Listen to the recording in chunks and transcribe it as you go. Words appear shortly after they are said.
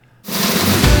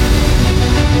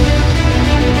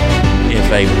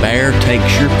a bear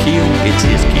takes your kill, it's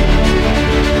his kill.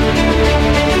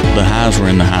 The highs were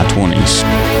in the high 20s.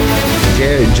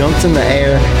 Jared jumps in the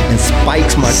air and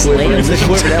spikes my quiver. Slams the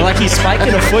quiver like he's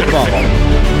spiking a football.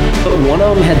 But one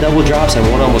of them had double drops and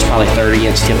one of them was probably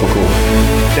 30-inch typical.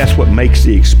 That's what makes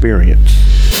the experience.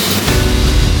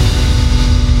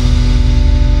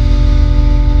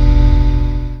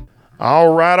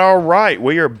 All right.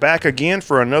 We are back again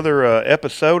for another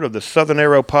episode of the Southern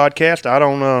Arrow Podcast.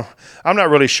 I'm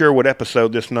not really sure what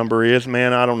episode this number is,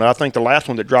 man. I don't know. I think the last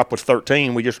one that dropped was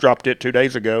 13. We just dropped it 2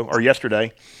 days ago, or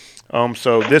yesterday.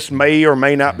 So this may or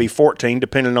may not be 14,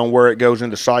 depending on where it goes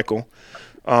in the cycle.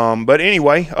 But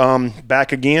anyway,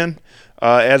 back again.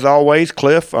 As always,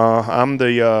 Cliff, I'm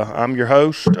your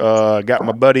host. Got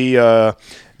my buddy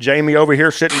Jamie over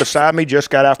here sitting beside me. Just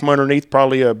got out from underneath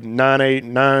probably a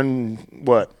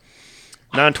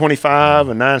 925,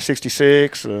 a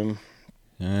 966. It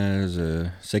was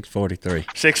a 643.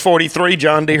 643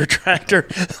 John Deere tractor.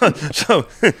 So,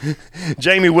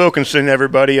 Jamie Wilkinson,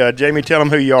 everybody. Jamie, tell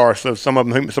them who you are. So some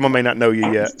may not know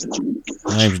you yet.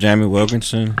 My name's Jamie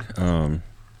Wilkinson. I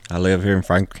live here in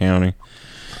Franklin County.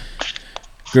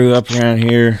 Grew up around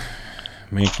here.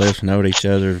 Me and Cliff know each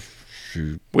other.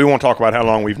 We won't talk about how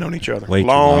long we've known each other.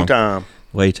 Long time.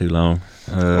 Way too long.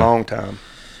 Long time.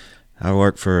 I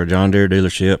work for a John Deere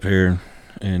dealership here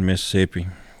in Mississippi.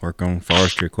 Work on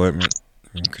forestry equipment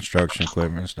and construction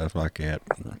equipment and stuff like that.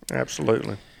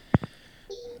 Absolutely.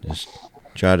 Just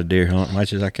try to deer hunt as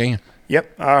much as I can.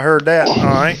 Yep, I heard that. All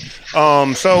right.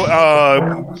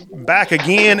 So back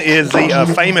again is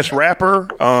the famous rapper,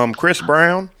 Chris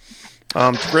Brown.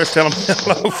 Chris, tell him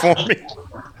hello for me.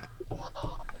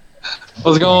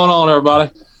 What's going on,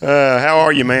 everybody? How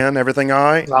are you, man? Everything all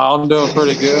right? I'm doing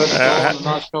pretty good.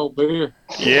 Nice cold beer.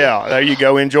 Yeah, there you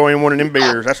go. Enjoying one of them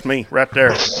beers. That's me right there.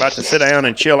 About to sit down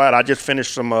and chill out. I just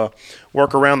finished some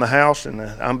work around the house, and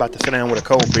I'm about to sit down with a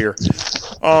cold beer.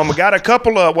 I got a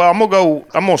couple of. Well, I'm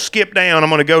gonna skip down. I'm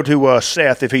gonna go to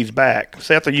Seth if he's back.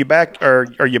 Seth, are you back?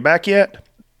 Are you back yet?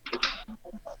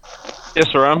 Yes,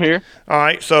 sir. I'm here. All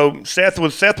right. So Seth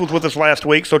was with us last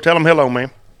week. So tell him hello, man.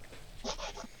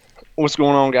 What's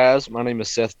going on, guys? My name is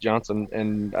Seth Johnson,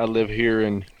 and I live here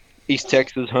in East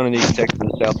Texas, hunting East Texas,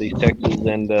 Southeast Texas,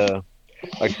 and like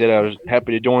I said, I was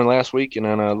happy to join last week, and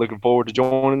I'm looking forward to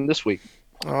joining this week.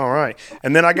 All right,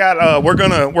 and then I got we're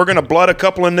gonna blood a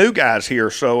couple of new guys here.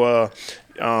 So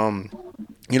like I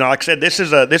said, this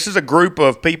is a group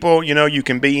of people. You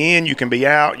can be in, you can be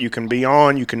out, you can be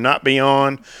on, you can not be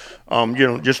on.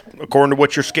 Just according to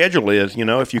what your schedule is.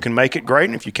 If you can make it, great,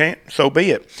 and if you can't, so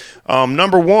be it.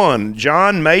 Number one,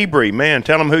 John Mabry. Man,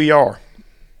 tell them who you are.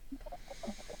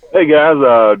 Hey, guys.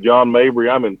 John Mabry.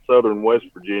 I'm in southern West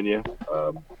Virginia,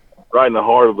 right in the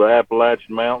heart of the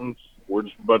Appalachian Mountains. We're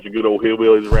just a bunch of good old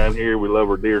hillbillies around here. We love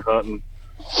our deer hunting,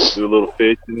 do a little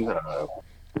fishing,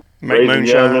 raising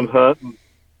young hunting.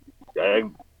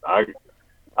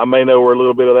 I may know where a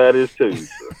little bit of that is, too.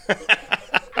 So.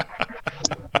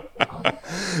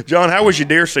 John, how was your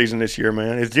deer season this year,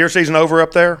 man? Is deer season over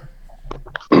up there?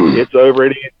 It's over.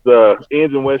 It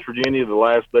ends in West Virginia the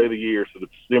last day of the year, so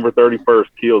December 31st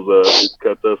kills us. It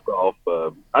cuts us off.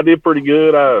 I did pretty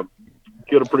good. I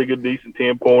killed a pretty good, decent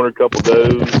 10-pointer, a couple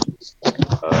does.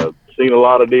 Seen a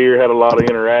lot of deer, had a lot of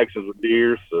interactions with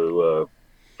deer. So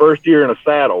first year in a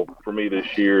saddle for me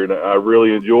this year, and I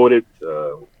really enjoyed it.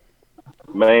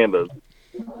 Man, the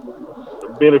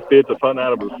benefits of hunting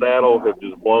out of the saddle have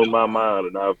just blown my mind,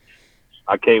 and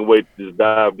I can't wait to just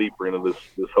dive deeper into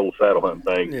this whole saddle hunting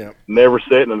thing. Yeah. Never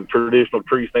sat in a traditional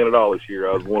tree stand at all this year.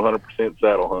 I was 100%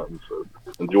 saddle hunting, so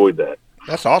enjoyed that.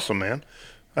 That's awesome, man.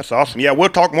 That's awesome. Yeah, we'll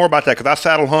talk more about that because I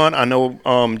saddle hunt. I know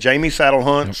Jamie saddle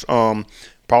hunts.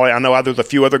 Probably I know there's a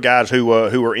few other guys who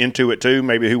are into it too,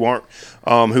 maybe who aren't,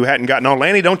 who hadn't gotten on.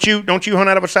 Lanny, don't you hunt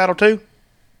out of a saddle too?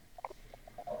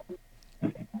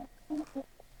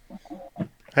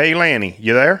 Hey, Lanny,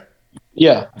 you there?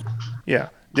 Yeah. Yeah.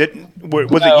 Was it you?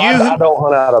 I don't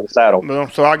hunt out of a saddle. Well,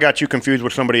 so I got you confused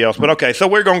with somebody else. But okay, so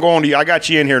we're going to go on to you. I got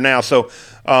you in here now. So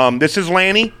this is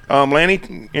Lanny.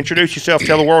 Lanny, introduce yourself.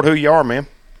 Tell the world who you are, man.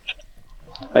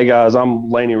 Hey, guys. I'm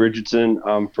Lanny Richardson.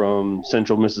 I'm from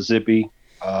Central Mississippi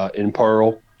in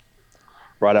Pearl,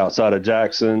 right outside of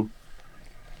Jackson.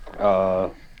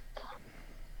 Started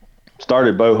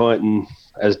bow hunting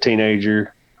as a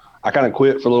teenager. I kind of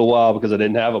quit for a little while because I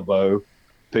didn't have a bow.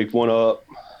 Picked one up,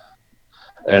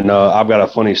 and I've got a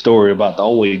funny story about the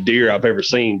only deer I've ever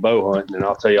seen bow hunting, and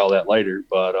I'll tell you all that later.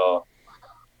 But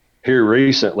here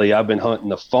recently, I've been hunting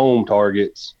the foam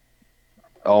targets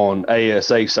on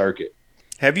ASA circuit.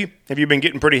 Have you been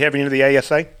getting pretty heavy into the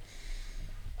ASA?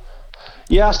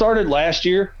 Yeah, I started last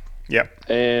year. Yep.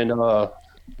 And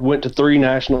went to 3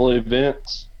 national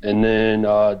events, and then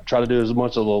try to do as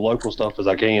much of the local stuff as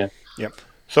I can. Yep.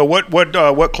 So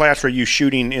what class are you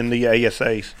shooting in the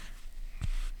ASAs?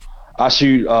 I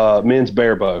shoot men's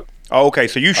bare bow. Oh, okay.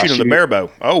 So you shooting the bare bow.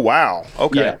 Oh, wow.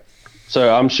 Okay. Yeah.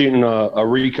 So I'm shooting a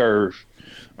recurve.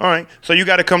 All right. So you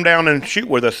got to come down and shoot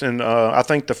with us. And I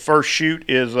think the first shoot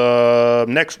is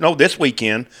this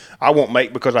weekend. I won't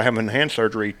make because I have hand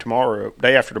surgery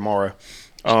day after tomorrow.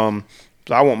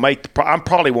 So I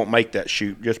probably won't make that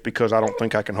shoot just because I don't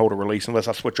think I can hold a release unless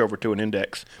I switch over to an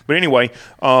index. But anyway,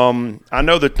 I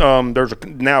know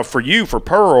that now for you, for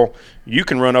Pearl, you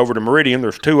can run over to Meridian.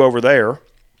 There's 2 over there.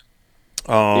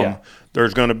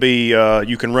 There's going to be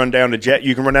you can run down to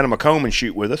you can run down to Macomb and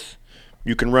shoot with us.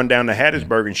 You can run down to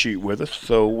Hattiesburg and shoot with us.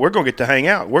 So we're going to get to hang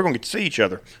out. We're going to get to see each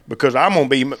other because I'm going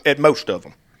to be at most of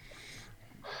them.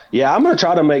 Yeah, I'm going to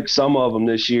try to make some of them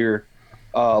this year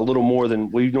a little more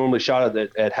than we normally shot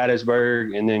at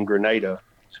Hattiesburg and then Grenada.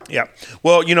 Yeah.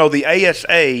 Well, the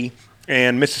ASA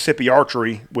and Mississippi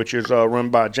Archery, which is run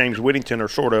by James Whittington, are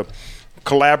sort of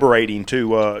collaborating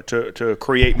to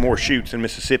create more shoots in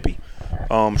Mississippi.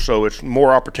 So it's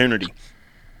more opportunity.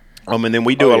 And then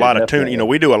we do a lot of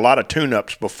we do a lot of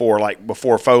tune-ups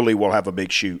before Foley will have a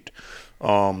big shoot.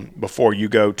 Before you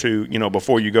go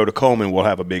to Coleman, we'll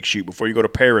have a big shoot. Before you go to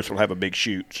Paris, we'll have a big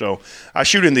shoot. So I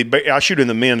shoot in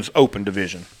the men's open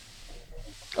division.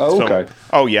 Oh, okay.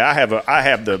 Yeah, I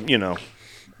have the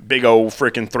big old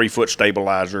freaking 3-foot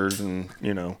stabilizers and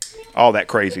all that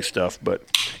crazy stuff. But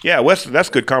yeah, Wes, that's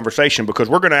good conversation because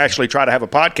we're going to actually try to have a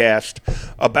podcast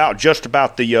about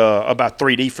about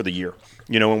 3D for the year.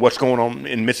 And what's going on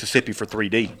in Mississippi for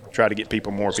 3D. Try to get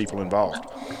more people involved.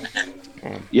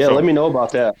 Let me know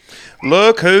about that.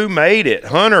 Look who made it.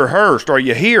 Hunter Hurst, are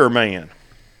you here, man?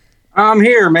 I'm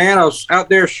here, man. I was out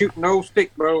there shooting old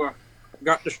stick, bro. I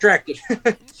got distracted.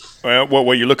 Well, what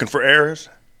were you looking for arrows?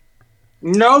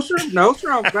 No, sir.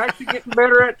 I'm actually getting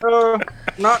better at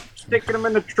not sticking them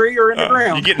in the tree or in the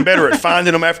ground. You're getting better at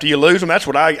finding them after you lose them. That's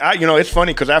what I it's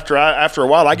funny because after a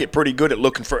while, I get pretty good at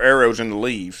looking for arrows in the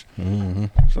leaves. Mm-hmm.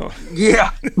 So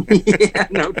yeah,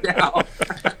 no doubt.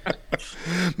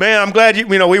 Man, I'm glad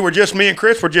we were just me and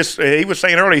Chris were just. He was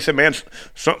saying earlier. He said, "Man,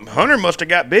 Hunter must have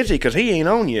got busy because he ain't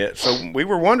on yet." So we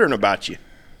were wondering about you.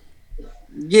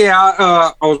 Yeah,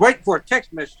 I was waiting for a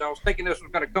text message. I was thinking this was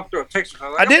going to come through a text.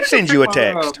 I did send you a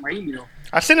text. My email.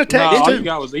 I sent a text too. All you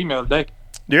got was email today.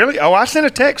 Really? Oh, I sent a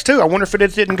text too. I wonder if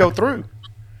it didn't go through.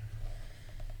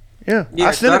 Yeah,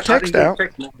 I sent a text out.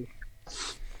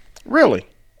 Really?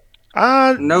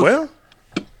 No. Well,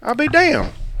 I'll be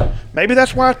damned. Maybe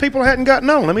that's why people hadn't gotten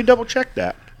on. Let me double check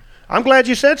that. I'm glad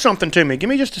you said something to me. Give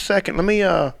me just a second. Let me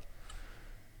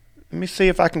see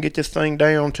if I can get this thing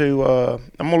down to.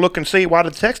 I'm gonna look and see why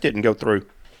the text didn't go through.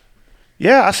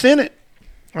 Yeah, I sent it.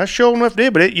 I sure enough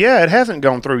did, but it hasn't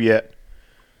gone through yet.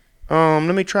 Let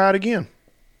me try it again.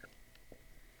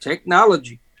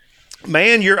 Technology.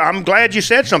 Man, I'm glad you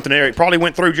said something there. It probably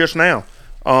went through just now.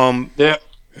 Yeah,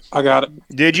 I got it.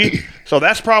 Did you? So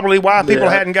that's probably why people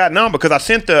hadn't gotten on because I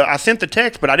sent the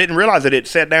text, but I didn't realize that it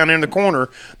sat down in the corner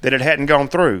that it hadn't gone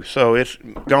through. So it's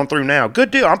gone through now. Good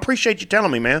deal. I appreciate you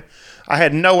telling me, man. I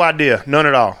had no idea, none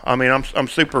at all. I mean, I'm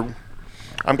super.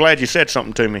 I'm glad you said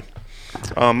something to me.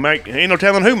 Ain't no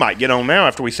telling who might get on now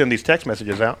after we send these text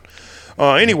messages out.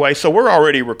 Anyway, so we're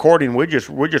already recording. We're just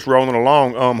rolling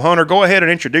along. Hunter, go ahead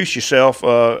and introduce yourself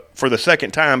for the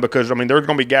second time because there's going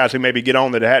to be guys who maybe get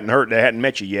on that hadn't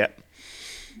met you yet.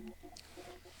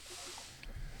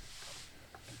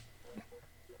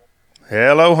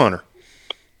 Hello, Hunter.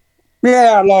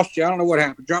 Yeah, I lost you. I don't know what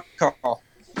happened. Dropped the call.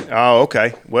 Oh,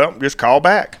 okay. Well, just call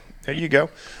back. There you go.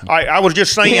 I was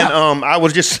just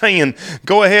saying,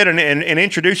 go ahead and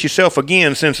introduce yourself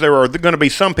again, since there are going to be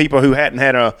some people who hadn't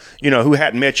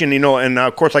met you, and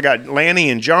of course I got Lanny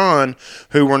and John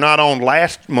who were not on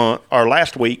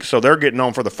last week, so they're getting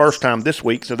on for the first time this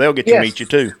week, so they'll get to meet you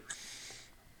too.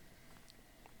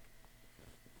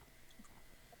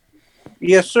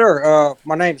 Yes, sir.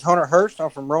 My name's Hunter Hurst.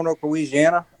 I'm from Roanoke,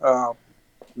 Louisiana.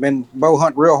 Been bow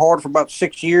hunting real hard for about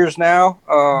 6 years now.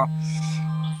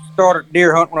 Started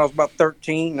deer hunting when I was about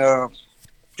 13.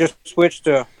 Just switched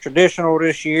to traditional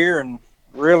this year and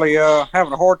really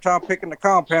having a hard time picking the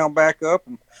compound back up.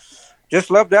 And just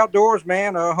love the outdoors,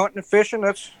 man. Hunting and fishing,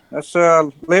 that's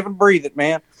live and breathe it,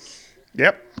 man.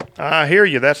 Yep, I hear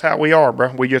you. That's how we are,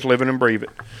 bro. We just live and breathe it.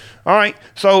 All right.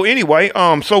 So anyway,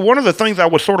 so one of the things I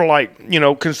was sort of like,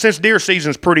 since deer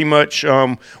season's pretty much,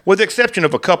 with the exception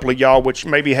of a couple of y'all, which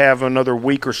maybe have another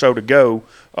week or so to go,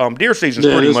 deer season's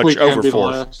pretty much over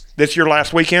for us. This your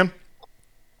last weekend?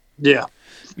 Yeah.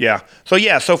 Yeah.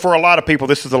 So for a lot of people,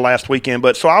 this is the last weekend.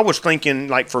 But so I was thinking,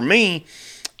 like for me,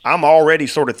 I'm already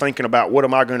sort of thinking about what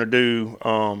am I going to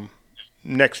do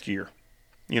next year,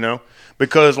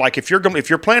 because like if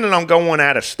you're planning on going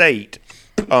out of state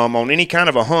on any kind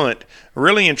of a hunt,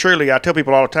 really and truly, I tell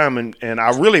people all the time, and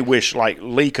I really wish like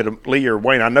Lee or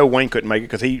Wayne. I know Wayne couldn't make it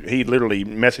because he literally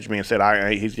messaged me and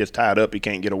said he's just tied up, he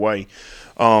can't get away.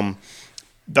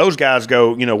 Those guys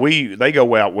go, they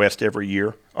go out west every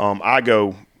year. I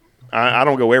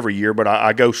don't go every year, but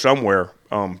I go somewhere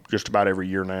just about every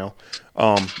year now.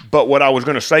 But what I was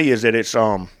going to say is that it's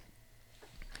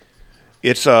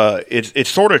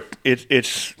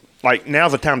like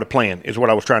now's the time to plan is what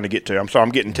I was trying to get to. I'm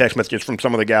getting text messages from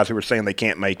some of the guys who were saying they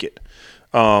can't make it.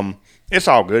 It's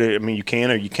all good. I mean, you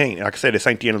can or you can't. Like I said, this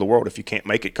ain't the end of the world. If you can't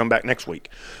make it, come back next week.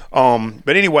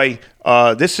 But anyway,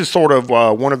 this is sort of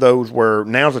one of those where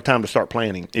now's the time to start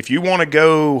planning. If you want to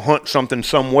go hunt something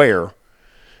somewhere,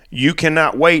 you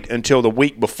cannot wait until the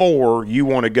week before you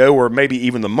want to go, or maybe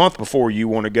even the month before you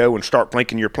want to go, and start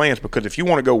making your plans. Because if you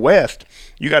want to go west,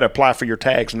 you got to apply for your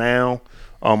tags now,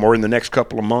 or in the next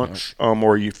couple of months.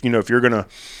 Or if you're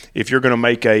gonna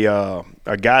make a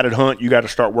guided hunt, you got to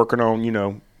start working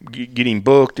on getting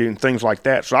booked and things like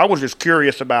that. So I was just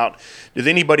curious about, does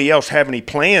anybody else have any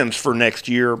plans for next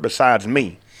year besides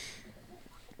me?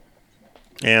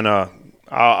 And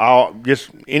I'll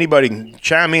just, anybody can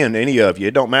chime in, any of you.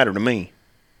 It don't matter to me.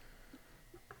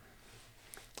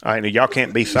 All right, y'all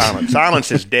can't be silent.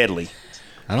 Silence is deadly.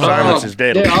 Silence is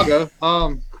deadly. Yeah, I'll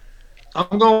go.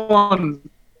 I'm going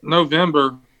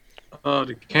November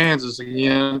to Kansas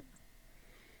again.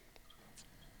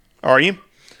 Are you?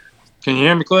 Can you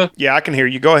hear me, Cliff? Yeah, I can hear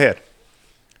you. Go ahead.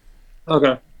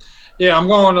 Okay. Yeah, I'm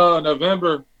going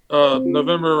November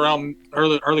around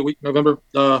early week November.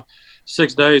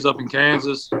 6 days up in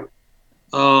Kansas.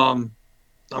 I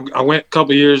went a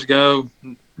couple years ago,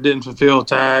 didn't fulfill a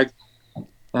tag,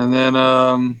 and then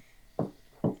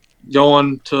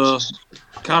going to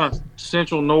kind of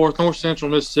north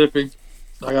central Mississippi.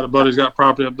 I got a buddy who's got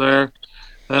property up there,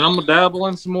 and I'm gonna dabble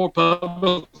in some more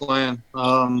public land.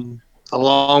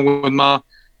 Along with my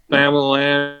family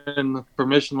land and the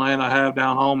permission land I have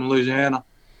down home in Louisiana.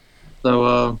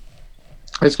 So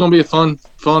it's going to be a fun.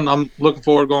 I'm looking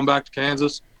forward to going back to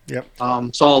Kansas. Yep.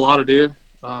 Saw a lot of deer.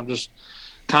 Just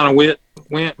kind of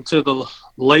went into the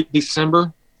late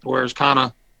December, where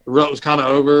the rut was kind of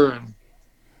over, and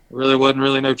really wasn't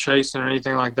no chasing or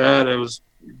anything like that. It was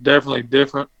definitely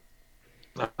different.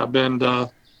 I've been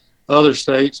to other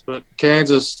states, but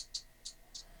Kansas,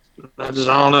 I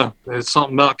don't know. It's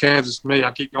something about Kansas to me.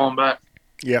 I keep going back.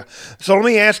 Yeah. So let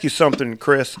me ask you something,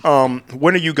 Chris.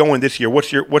 When are you going this year?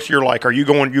 What's your like? Are you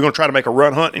going to try to make a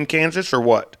run hunt in Kansas or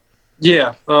what?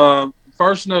 Yeah.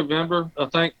 1st November, I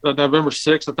think November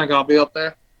 6th, I think I'll be up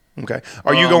there. Okay.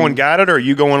 Are you going guided, or are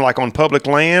you going like on public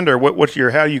land, or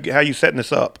how you setting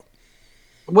this up?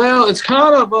 Well, it's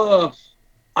kind of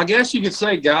I guess you could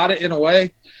say guided in a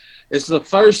way. It's the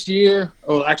first year,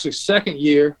 or actually second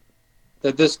year,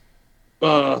 that this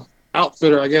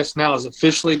outfitter, I guess now, is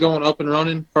officially going up and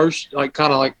running first, like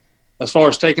kind of like as far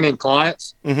as taking in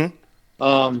clients. Mm-hmm.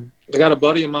 I got a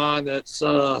buddy of mine that's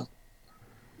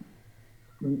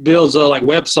builds like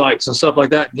websites and stuff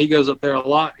like that, and he goes up there a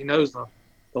lot. He knows the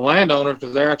landowner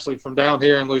because they're actually from down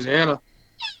here in Louisiana.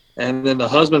 And then the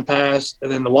husband passed,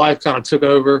 and then the wife kind of took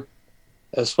over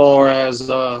as far as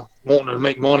wanting to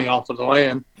make money off of the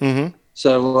land. Mm-hmm.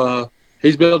 So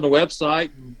he's building a website,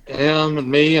 and him and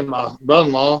me and my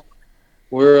brother-in-law,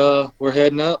 we're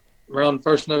heading up around the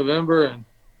 1st of November and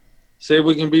see if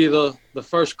we can be the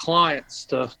first clients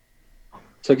to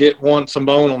get some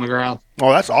bone on the ground.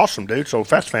 Oh, that's awesome, dude. So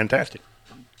that's fantastic.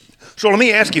 So let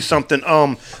me ask you something.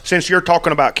 Since you're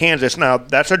talking about Kansas, now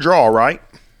that's a draw, right?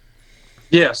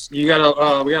 Yes, we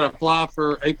gotta apply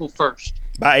for April 1st.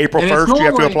 By April 1st, you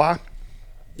have to apply?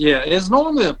 Yeah, it's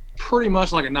normally pretty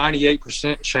much like a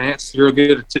 98% chance you're going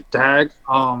to get a tag.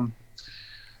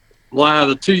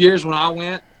 The 2 years when I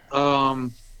went, I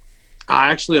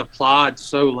actually applied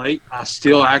so late, I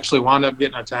still actually wound up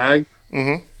getting a tag.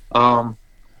 Mm-hmm.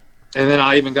 And then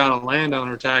I even got a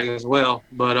landowner tag as well,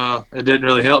 but it didn't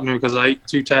really help me because I ate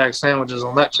 2 tag sandwiches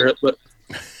on that trip. But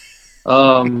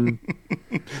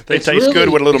they taste good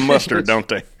with a little mustard, don't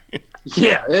they?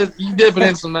 Yeah, you dip it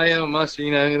in some mayo and mustard,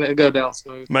 and it'll go down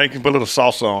smooth. Put a little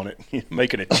salsa on it,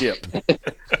 making it chip.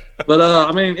 But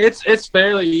I mean, it's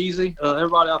fairly easy.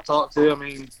 Everybody I've talked to, I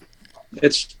mean,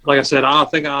 it's like I said. I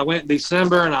think I went in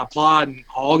December and I applied in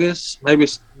August,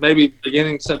 maybe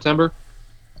beginning of September.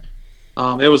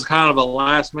 It was kind of a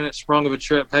last minute sprung of a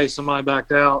trip. Hey, somebody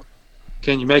backed out.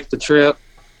 Can you make the trip?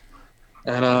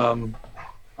 And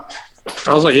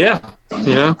I was like, yeah,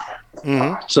 you know.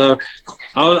 Mm-hmm. So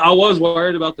I was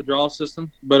worried about the draw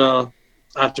system, but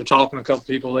after talking to a couple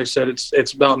people, they said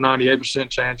it's about 98%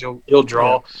 chance you'll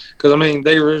draw. Because I mean,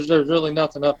 there's really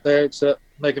nothing up there except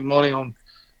making money on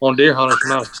deer hunters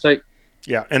from out of state.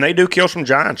 Yeah, and they do kill some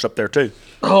giants up there too.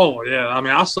 Oh yeah, I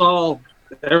mean, I saw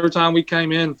every time we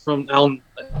came in from on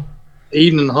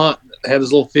evening hunt, had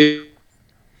this little field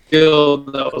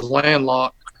that was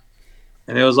landlocked,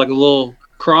 and it was like a little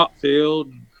crop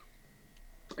field.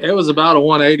 It was about a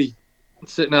 180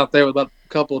 sitting out there with about a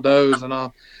couple of does, and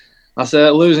I said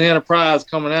that Louisiana prize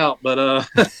coming out, but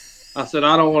I said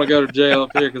I don't want to go to jail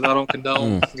up here because I don't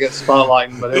condone get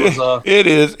spotlighting. But it was it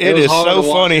is so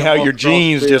funny how your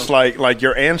genes just like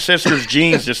your ancestors'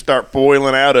 genes just start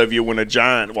boiling out of you when a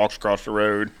giant walks across the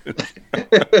road.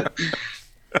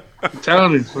 I'm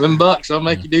telling you, them bucks, they'll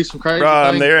make you do some crazy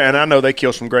I'm things. there, and I know they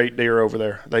kill some great deer over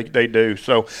there. They do.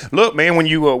 So look, man, when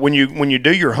you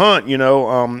do your hunt, you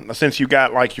know, since you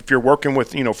got like if you're working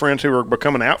with friends who are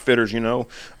becoming outfitters,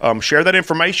 share that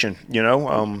information.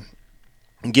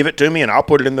 Give it to me, and I'll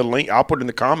put it in the link. I'll put it in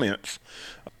the comments.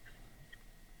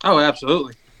 Oh,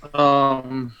 absolutely.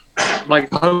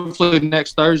 Like hopefully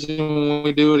next Thursday when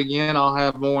we do it again, I'll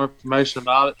have more information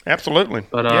about it. Absolutely.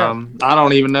 But I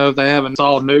don't even know if they have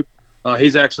installed new.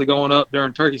 He's actually going up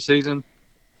during turkey season.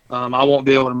 I won't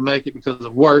be able to make it because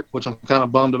of work, which I'm kind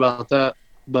of bummed about that.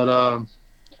 But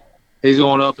he's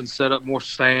going up and set up more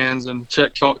stands and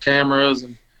check cameras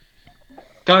and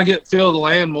kind of feel the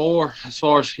land more as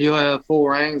far as he'll have full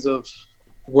reins of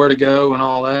where to go and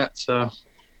all that. So.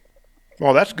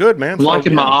 Well, that's good, man. I'm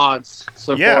liking my odds.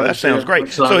 So far that sounds great.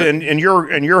 So, and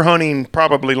you're hunting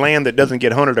probably land that doesn't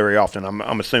get hunted very often.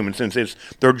 I'm assuming since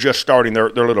they're just starting their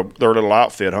little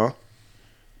outfit, huh?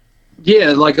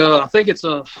 Yeah, like I think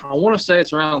I want to say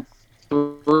it's around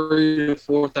 3,000 to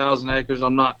 4,000 acres.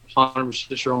 I'm not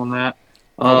 100% sure on that.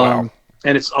 Wow.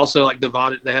 And it's also like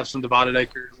divided. They have some divided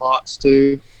acre lots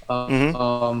too.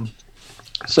 So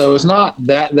it's not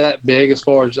that big as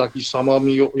far as like some of them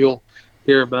you'll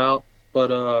hear about.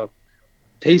 But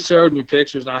he showed me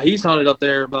pictures. Now he's hunted up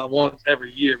there about once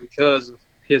every year because of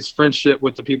his friendship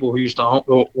with the people who used to own,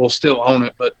 will still own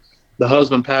it. But the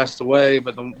husband passed away.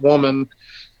 But the woman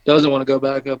doesn't want to go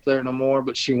back up there no more.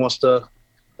 But she wants to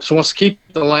keep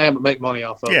the land but make money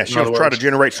off of it. Yeah, she'll try to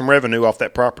generate some revenue off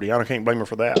that property. I can't blame her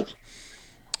for that.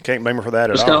 Can't blame her for that at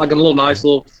all. It's got like a nice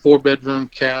little 4-bedroom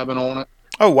cabin on it.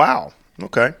 Oh wow!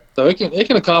 Okay. So it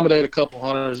can accommodate a couple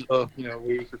hunters, a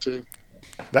week or two.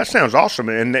 That sounds awesome.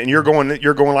 And you're going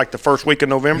like the first week of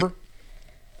November?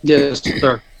 Yes,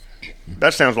 sir.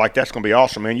 That sounds like that's going to be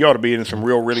awesome, man. You ought to be in some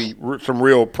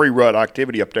real pre-rut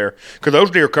activity up there because those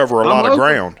deer cover a lot of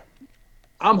ground.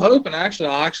 I'm hoping I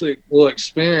will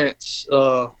experience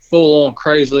full-on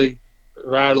crazy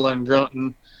rattling,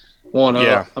 grunting one up.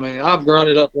 Yeah. I mean, I've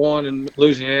grunted up one in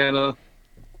Louisiana,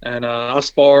 and I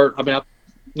sparred. I mean,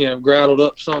 I grattled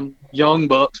up some young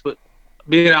bucks, but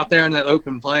being out there in that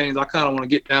open plains, I kind of want to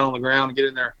get down on the ground and get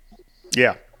in there.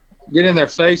 Yeah. Get in their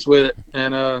face with it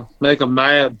and make them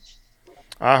mad.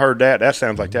 I heard that. That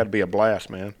sounds like that'd be a blast,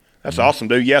 man. That's awesome,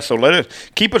 dude. Yeah, so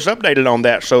keep us updated on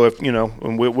that. So if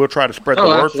and we'll try to spread the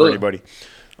word for anybody.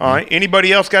 All right.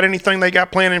 Anybody else got anything they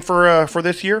got planning for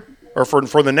this year or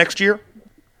for the next year?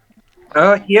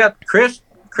 Yeah, Chris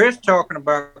talking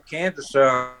about Kansas.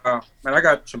 Man, I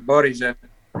got some buddies that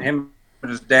him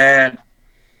and his dad.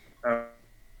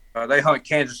 They hunt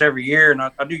Kansas every year, and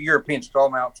I do European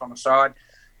stallmounts on the side,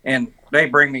 and they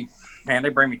bring me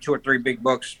 2 or 3 big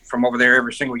bucks from over there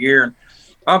every single year. And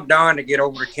I'm dying to get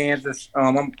over to Kansas.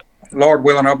 Lord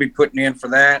willing, I'll be putting in for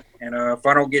that. And if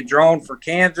I don't get drawn for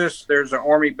Kansas, there's an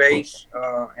Army base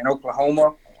in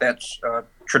Oklahoma that's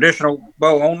traditional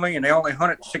bow only, and they only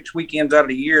hunt it 6 weekends out of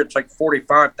the year. It's like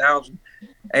 45,000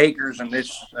 acres, and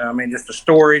just the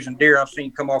stories and deer I've seen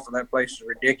come off of that place is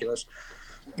ridiculous.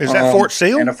 Is that Fort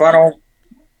Seal? And if I don't,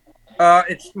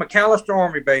 it's McAllister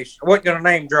Army Base. I wasn't going to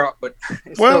name drop, but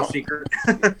it's still a secret.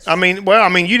 I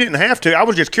mean, you didn't have to. I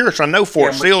was just curious. I know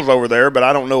Fort Seal's over there, but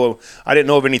I didn't know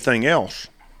of anything else.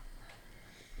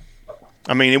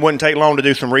 I mean, it wouldn't take long to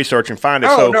do some research and find it.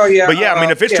 I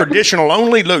mean, if it's traditional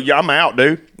only, look, I'm out,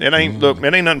 dude. It ain't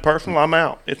nothing personal. I'm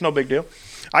out. It's no big deal.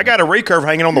 I got a recurve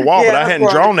hanging on the wall, but I hadn't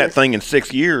drawn that thing in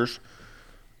 6 years.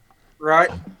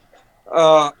 Right.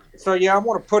 So I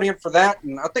want to put in for that,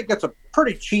 and I think that's a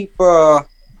pretty cheap hunt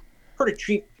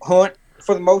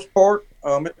for the most part.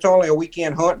 It's only a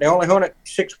weekend hunt. They only hunt it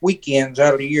 6 weekends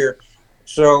out of the year.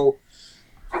 So,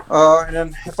 and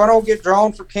then if I don't get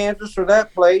drawn for Kansas or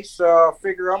that place, I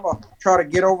figure I'm gonna try to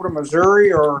get over to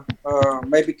Missouri or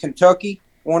maybe Kentucky,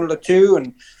 one of the two.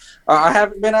 And I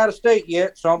haven't been out of state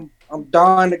yet, so I'm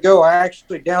dying to go. I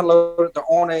actually downloaded the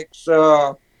Onyx,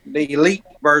 the Elite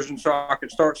version, so I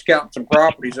could start scouting some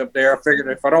properties up there. I figured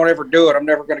if I don't ever do it, I'm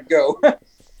never going to go.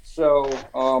 So,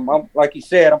 I'm, like you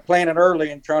said, I'm planning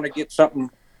early and trying to get something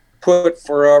put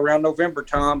for around November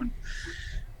time. And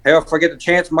hell, if I get the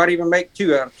chance, might even make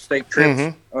 2 out-of-state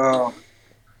trips.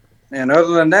 And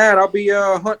other than that, I'll be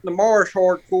hunting the marsh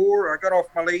hardcore. I got off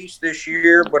my lease this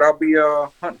year, but I'll be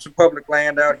hunting some public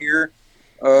land out here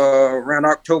around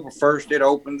October 1st. It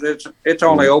opens. It's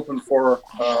only open for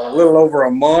a little over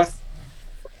a month.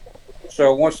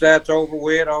 So once that's over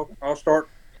with, I'll start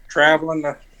traveling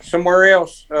somewhere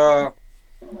else.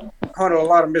 Hunted a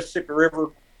lot of Mississippi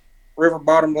River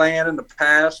bottom land in the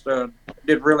past. Killed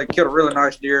a really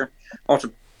nice deer on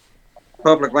some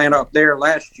public land up there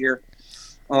last year.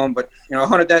 But I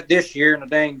hunted that this year, and the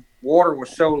dang water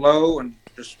was so low, and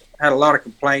just had a lot of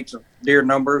complaints of deer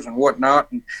numbers and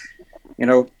whatnot. And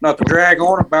not to drag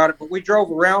on about it, but we drove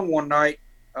around one night,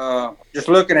 just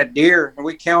looking at deer, and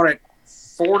we counted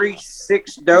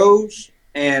 46 does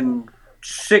and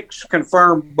 6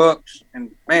 confirmed bucks.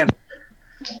 And man,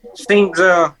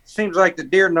 seems like the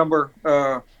deer number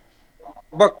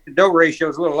buck to doe ratio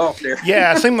is a little off there.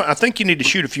 Yeah, I think you need to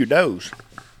shoot a few does.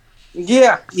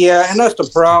 Yeah, and that's the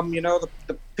problem.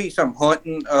 The piece I'm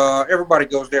hunting, everybody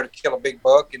goes there to kill a big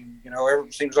buck, and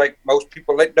it seems like most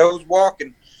people let does walk,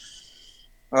 and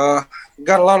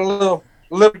got a lot of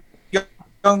little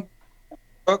young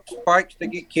buck spikes that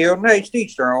get killed. And they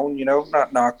each their own,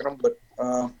 not knocking them, but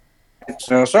it's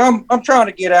so I'm trying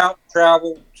to get out,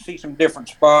 travel, see some different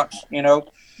spots.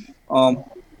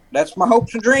 That's my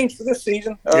hopes and dreams for this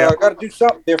season. I got to do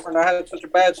something different. I had such a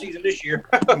bad season this year.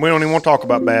 We don't even want to talk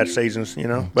about bad seasons,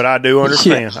 but I do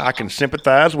understand. I can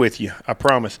sympathize with you. I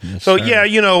promise. Yes, so, sir.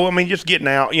 Yeah, just getting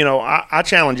out, I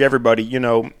challenge everybody,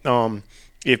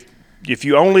 if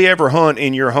you only ever hunt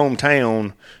in your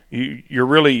hometown,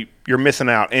 you're missing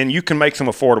out. And you can make some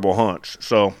affordable hunts.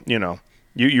 So,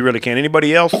 you really can.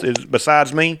 Anybody else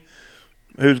besides me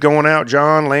who's going out?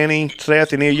 John, Lanny,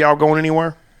 Seth, any of y'all going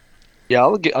anywhere? Yeah,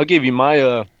 I'll give you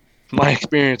my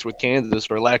experience with Kansas,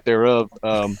 or lack thereof.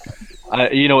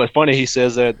 It's funny he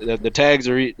says that the tags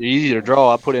are easy to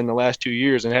draw. I put in the last 2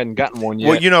 years and hadn't gotten one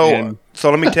yet. Well,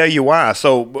 so let me tell you why.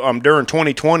 So during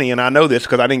 2020, and I know this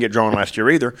because I didn't get drawn last year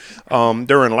either.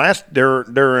 During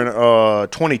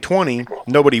 2020,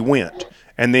 nobody went,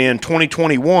 and then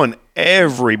 2021,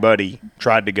 everybody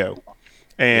tried to go.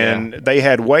 And they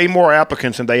had way more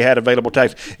applicants than they had available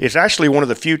tags. It's actually one of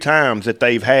the few times that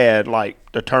they've had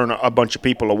to turn a bunch of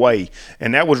people away.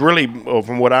 And that was really,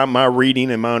 from what my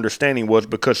reading and my understanding was,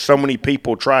 because so many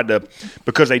people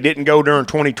because they didn't go during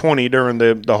 2020 during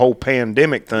the whole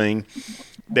pandemic thing,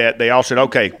 that they all said,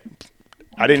 okay,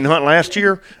 I didn't hunt last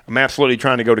year. I'm absolutely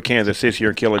trying to go to Kansas this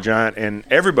year and kill a giant. And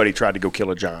everybody tried to go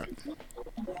kill a giant.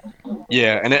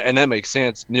 Yeah, and that makes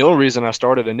sense. And the only reason I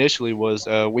started initially was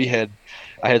I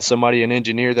had somebody, an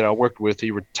engineer that I worked with.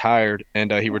 He retired,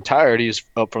 and he's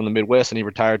up from the Midwest, and he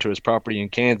retired to his property in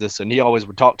Kansas. And he always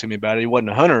would talk to me about it. He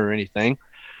wasn't a hunter or anything,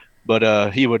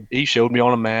 but he showed me on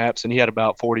the maps, and he had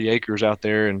about 40 acres out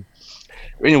there. And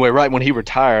anyway, right when he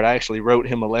retired, I actually wrote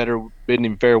him a letter bidding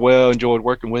him farewell. Enjoyed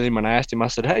working with him, and I asked him. I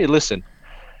said, "Hey, listen,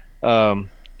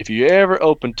 if you ever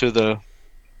open to the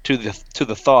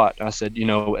thought," I said,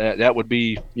 that would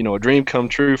be, a dream come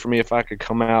true for me if I could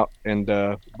come out and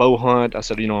bow hunt. I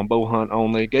said, I'm bow hunt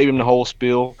only. Gave him the whole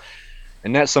spiel,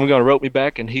 and that some guy wrote me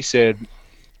back, and he said,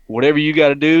 "Whatever you got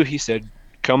to do," he said,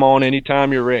 "come on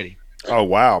anytime you're ready." Oh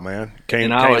wow, man!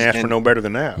 Can't ask for no better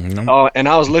than that. And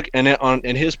I was looking, and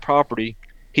in his property,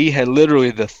 he had literally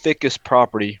the thickest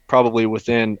property, probably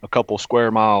within a couple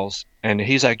square miles. And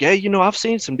he's like, "Yeah, I've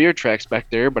seen some deer tracks back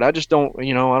there, but I just don't, I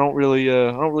don't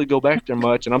really go back there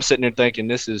much." And I'm sitting there thinking,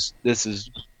 this is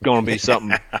going to be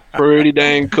something pretty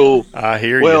dang cool. I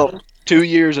hear you. Well, 2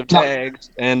 years of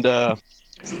tags and no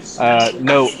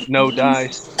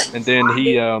dice, and then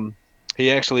he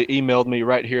actually emailed me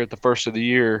right here at the first of the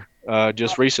year,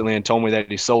 just recently, and told me that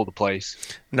he sold the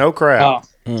place. No crap.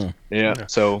 Yeah.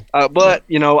 So, but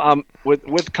I'm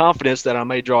with confidence that I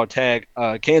may draw a tag.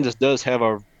 Kansas does have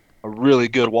a really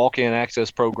good walk-in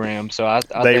access program, so I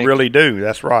think, really do.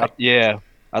 That's right.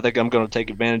 I think I'm going to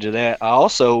take advantage of that. I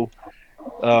also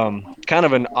kind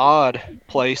of an odd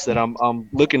place that I'm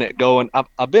looking at going.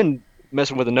 I've been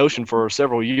messing with the notion for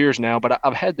several years now, but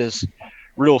I've had this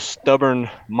real stubborn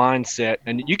mindset,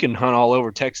 and you can hunt all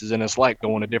over Texas, and it's like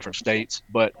going to different states,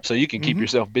 but so you can keep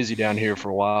yourself busy down here for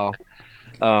a while.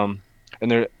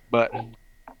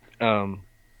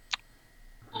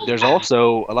 there's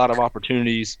also a lot of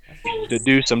opportunities to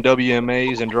do some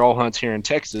WMAs and draw hunts here in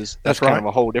Texas. That's kind right. of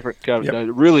a whole different,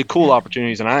 really cool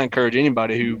opportunities. And I encourage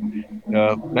anybody who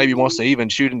maybe wants to even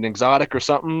shoot an exotic or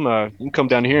something, you can come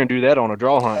down here and do that on a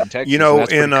draw hunt in Texas. You know, and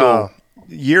that's pretty cool.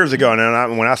 Years ago,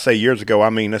 and when I say years ago, I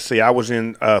mean, let's see, I was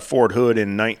in Fort Hood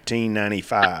in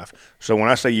 1995. So when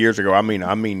I say years ago, I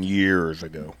mean years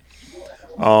ago.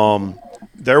 I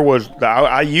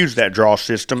used that draw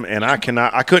system, and I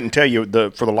couldn't tell you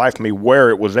for the life of me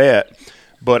where it was at,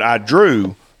 but I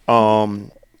drew a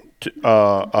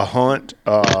hunt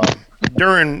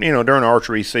during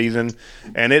archery season,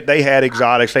 and they had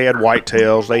exotics, they had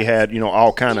whitetails, they had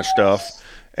all kind of stuff.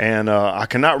 And I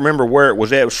cannot remember where it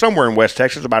was at. It was somewhere in West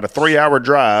Texas, about a 3-hour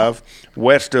drive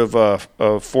west of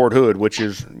Fort Hood, which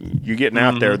is you're getting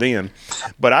out there then.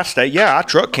 But I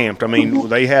truck camped. I mean,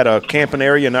 they had a camping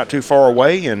area not too far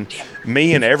away, and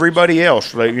me and everybody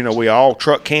else, we all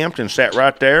truck camped and sat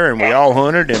right there, and we all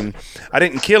hunted. And I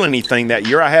didn't kill anything that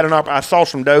year. I saw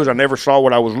some does. I never saw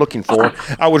what I was looking for.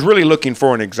 I was really looking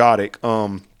for an exotic.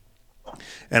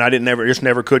 And I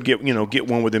never could get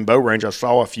one within bow range. I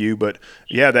saw a few, but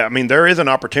yeah, there is an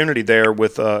opportunity there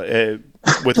with the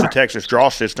Texas draw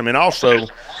system, and also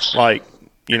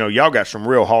y'all got some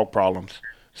real hog problems.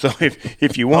 So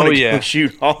if you want to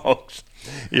shoot hogs,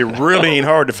 it really ain't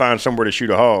hard to find somewhere to shoot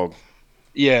a hog.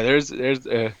 Yeah, there's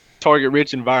a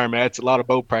target-rich environment. It's a lot of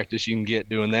bow practice you can get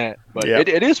doing that. But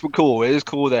it is cool. It is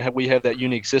cool that we have that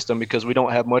unique system because we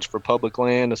don't have much for public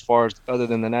land as far as other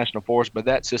than the national forest. But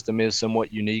that system is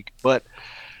somewhat unique. But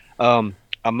I've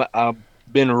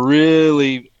been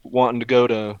really wanting to go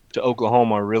to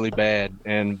Oklahoma really bad,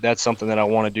 and that's something that I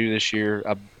want to do this year.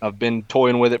 I've been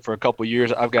toying with it for a couple of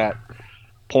years. I've got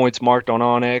points marked on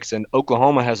Onyx, and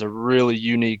Oklahoma has a really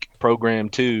unique program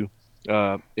too.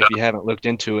 If you haven't looked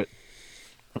into it.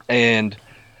 And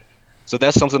so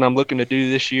that's something I'm looking to do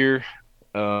this year.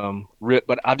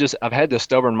 But I've had this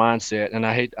stubborn mindset, and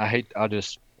I'll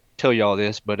just tell y'all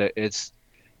this, but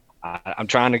I'm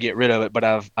trying to get rid of it, but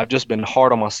I've just been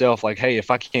hard on myself. Like, hey, if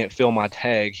I can't fill my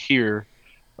tag here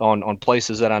on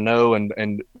places that I know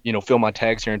and fill my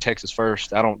tags here in Texas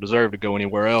first, I don't deserve to go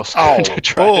anywhere else. To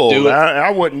try to do it.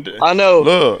 I wouldn't. I know.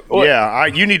 Look,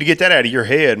 you need to get that out of your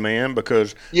head, man,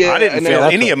 because I didn't fill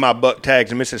any of my buck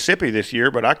tags in Mississippi this year,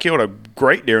 but I killed a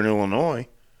great deer in Illinois.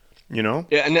 Yeah,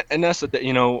 and that's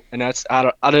and that's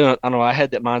I don't know. I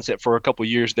had that mindset for a couple of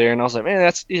years there, and I was like, man,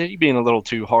 that's you being a little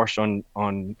too harsh on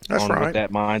that's right. with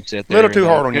that mindset. A little too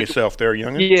hard on yourself there,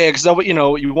 youngin. Yeah, because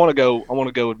you want to go. I want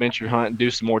to go adventure hunt and do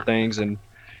some more things and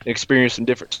experience some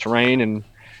different terrain and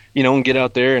and get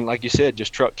out there and, like you said,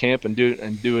 just truck camp and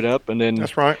do it up. And then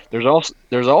that's right. There's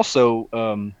also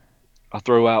I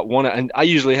throw out one, and I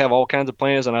usually have all kinds of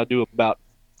plans, and I do about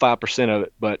 5% of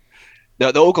it, but.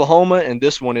 The Oklahoma and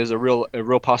this one is a real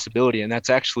possibility, and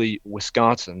that's actually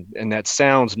Wisconsin. And that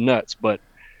sounds nuts, but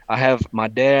I have my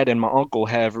dad and my uncle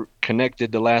have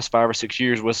connected the last 5 or 6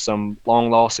 years with some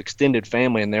long lost extended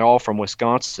family, and they're all from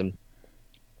Wisconsin.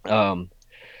 And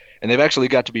they've actually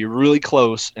got to be really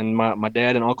close. And my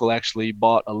dad and uncle actually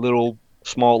bought a little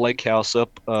small lake house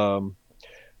up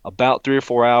about 3 or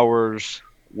 4 hours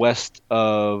west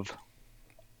of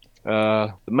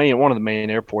one of the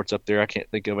main airports up there. I can't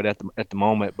think of it at the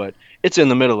moment, but it's in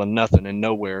the middle of nothing and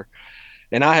nowhere.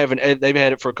 And they've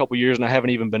had it for a couple of years, and I haven't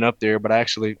even been up there, but I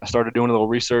started doing a little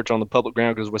research on the public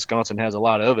ground because Wisconsin has a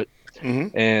lot of it.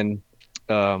 Mm-hmm. And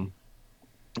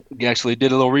actually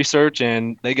did a little research,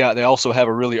 and they also have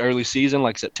a really early season,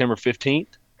 like September 15th.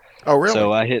 Oh, really?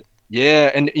 So I hit. Yeah,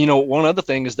 and one other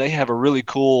thing is they have a really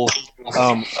cool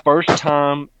first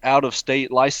time out of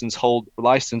state license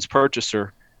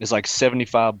purchaser is like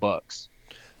 $75.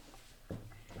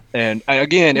 And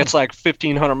again, it's like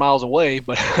 1,500 miles away,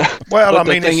 but well, I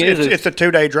mean, it's a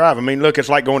 2-day drive. I mean, look, it's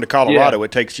like going to Colorado. Yeah.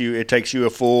 It takes you a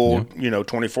full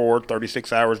 24,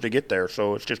 36 hours to get there.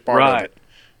 So it's just part of it.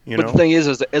 But the thing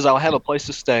is I'll have a place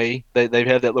to stay. They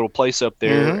have that little place up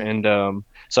there, mm-hmm. and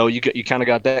so you kind of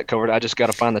got that covered. I just got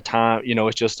to find the time.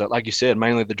 It's just like you said,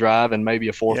 mainly the drive and maybe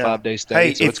a 4 or 5 day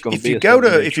stay. Hey, so if you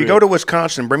go to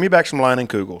Wisconsin, bring me back some Lion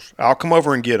Kugels. I'll come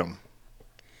over and get them.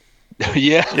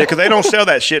 Yeah, because they don't sell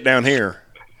that shit down here.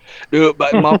 Dude,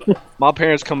 but my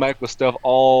parents come back with stuff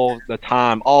all the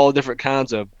time, all different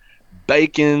kinds of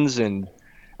bacons and.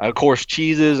 Of course,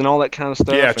 cheeses and all that kind of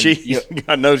stuff. Yeah, cheese.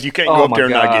 God knows you can't go up there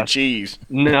and not get cheese.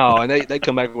 No, and they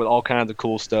come back with all kinds of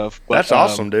cool stuff. But, that's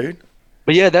awesome, dude.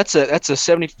 But yeah, that's a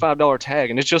 $75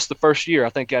 tag, and it's just the first year. I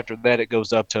think after that it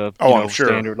goes up to I'm sure.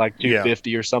 standard like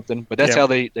 $250 or something. But that's how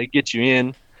they get you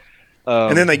in.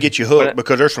 And then they get you hooked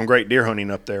because there's some great deer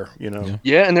hunting up there, you know.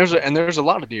 Yeah, and there's a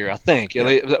lot of deer, I think,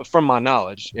 from my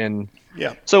knowledge. And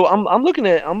so I'm looking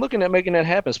at making that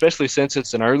happen, especially since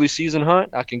it's an early season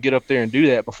hunt. I can get up there and do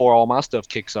that before all my stuff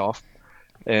kicks off.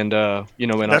 And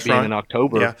in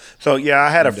October. Yeah. So I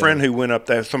had a friend who went up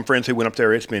there. Some friends who went up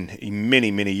there. It's been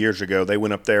many, many years ago. They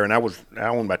went up there, and I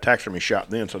owned my taxidermy shop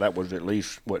then, so that was at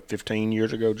least 15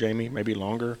 years ago, Jamie, maybe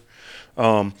longer.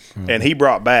 And he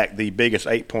brought back the biggest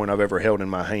 8-point I've ever held in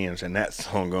my hands, and that's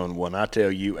hung on one. I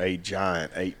tell you, a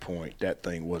giant 8-point. That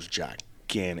thing was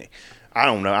gigantic. I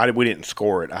don't know. We didn't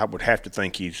score it. I would have to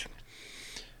think he's,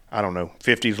 I don't know,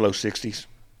 50s, low 60s.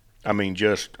 I mean,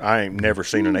 I ain't never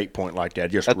seen an 8-point like that.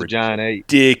 Just that's a giant 8.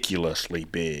 Ridiculously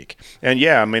big. And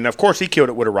I mean, of course, he killed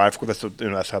it with a rifle.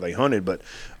 That's how they hunted. But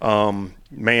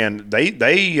man,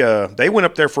 they went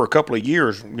up there for a couple of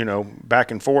years,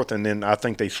 back and forth, and then I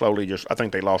think they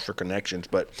they lost their connections.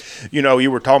 But you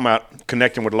were talking about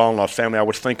connecting with long lost family. I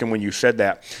was thinking when you said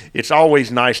that, it's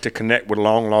always nice to connect with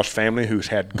long lost family who's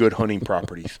had good hunting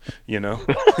properties.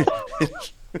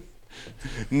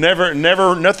 Nothing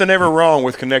ever wrong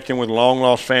with connecting with long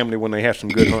lost family when they have some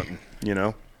good hunting,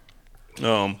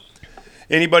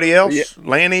 Anybody else? Yeah.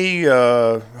 Lanny,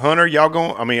 Hunter, y'all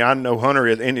going? I mean, I know Hunter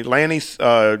is. Lanny,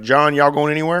 John, y'all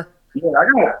going anywhere? Yeah,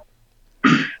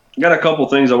 I got a couple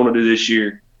things I want to do this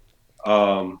year.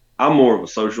 I'm more of a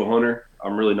social hunter.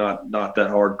 I'm really not that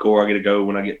hardcore. I get to go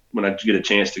when I get a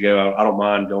chance to go. I don't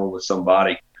mind going with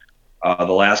somebody. The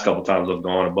last couple times I've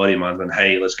gone, a buddy of mine's been,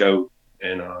 hey, let's go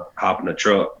and hop in the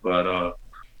truck. But I've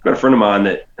got a friend of mine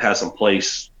that has some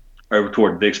place over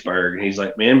toward Vicksburg, and he's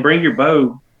like, man, bring your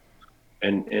bow.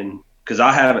 And because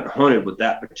I haven't hunted with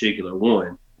that particular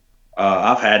one.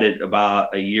 I've had it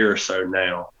about a year or so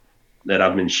now that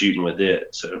I've been shooting with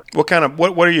it. So what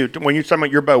are you, when you're talking about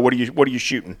your bow, what are you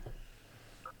shooting?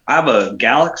 I have a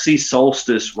Galaxy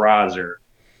Solstice riser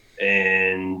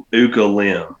and Uka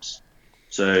limbs.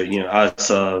 So, it's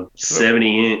a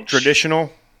 70-inch.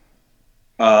 Traditional?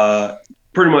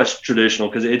 Pretty much traditional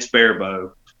because it's bare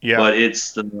bow. Yeah. But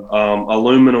it's the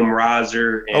aluminum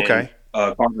riser and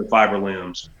carbon fiber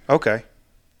limbs. Okay.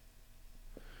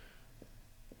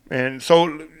 And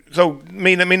so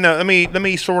let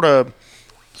me sort of.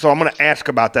 So I'm going to ask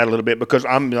about that a little bit because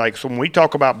I'm like, so when we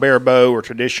talk about bare bow or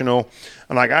traditional,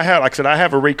 and I have a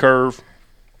recurve.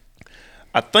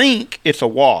 I think it's a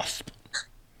Wasp.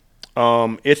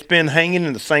 It's been hanging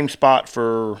in the same spot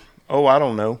for, I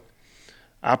don't know.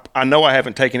 I know I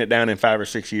haven't taken it down in 5 or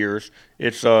 6 years.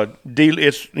 It's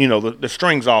the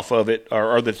strings off of it,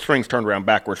 or the strings turned around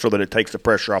backwards so that it takes the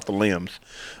pressure off the limbs.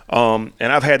 And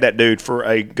I've had that dude for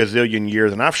a gazillion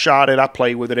years, and I've shot it. I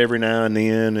play with it every now and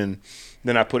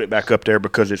then I put it back up there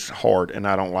because it's hard, and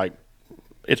I don't like.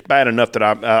 It's bad enough that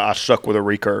I suck with a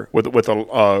recurve with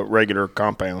a regular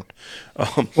compound.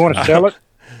 You want to sell it?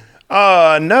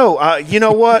 No. You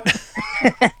know what?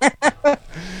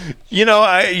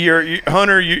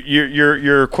 Hunter,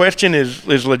 your question is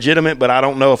legitimate, but I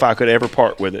don't know if I could ever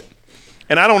part with it.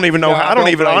 And I don't even know. I don't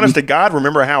even, honest to God,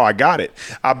 remember how I got it.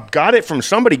 I got it from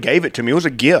somebody gave it to me. It was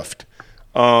a gift.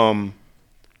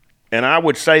 And I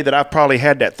would say that I've probably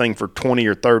had that thing for 20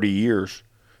 or 30 years.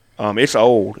 It's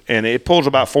old, and it pulls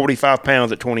about 45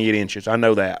 pounds at 28 inches. I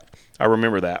know that. I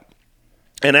remember that.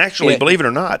 And actually, believe it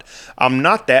or not, I'm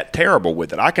not that terrible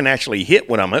with it. I can actually hit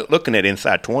when I'm looking at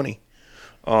inside 20.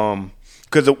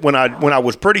 Because when I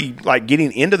was pretty like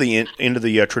getting into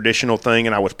the traditional thing,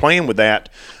 and I was playing with that,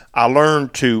 I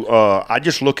learned to I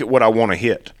just look at what I want to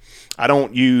hit. I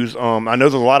don't use. I know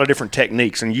there's a lot of different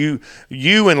techniques, and you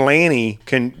and Lanny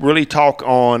can really talk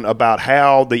on about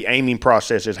how the aiming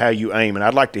process is, how you aim, and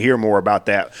I'd like to hear more about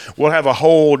that. We'll have a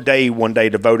whole day one day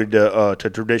devoted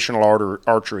to traditional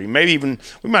archery. Maybe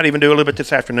we might even do a little bit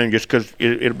this afternoon, just because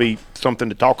it'll be something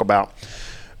to talk about.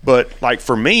 But like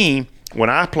for me,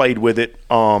 when I played with it,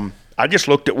 I just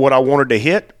looked at what I wanted to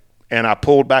hit, and I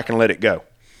pulled back and let it go.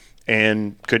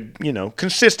 And could,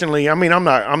 consistently, I mean, I'm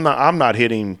not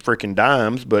hitting freaking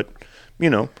dimes, but,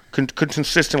 could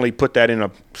consistently put that in a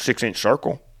 6-inch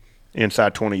circle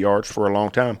inside 20 yards for a long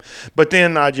time. But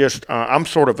then I'm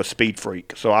sort of a speed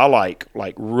freak. So I like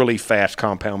really fast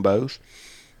compound bows,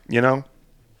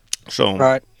 So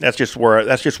right. That's just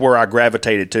where I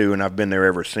gravitated to, and I've been there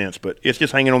ever since. But it's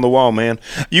just hanging on the wall, man.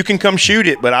 You can come shoot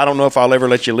it, but I don't know if I'll ever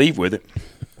let you leave with it.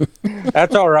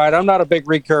 That's all right. I'm not a big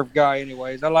recurve guy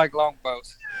anyways. I like long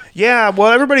bows. Yeah,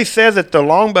 well, everybody says that the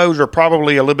long bows are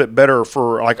probably a little bit better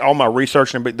for, like, all my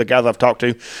research and the guys I've talked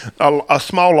to. A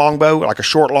small longbow, like a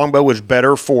short longbow, is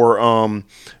better for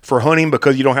hunting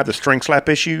because you don't have the string slap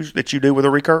issues that you do with a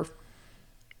recurve.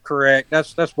 correct.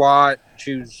 That's why I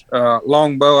choose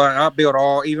longbow. I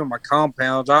build even my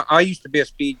compounds. I used to be a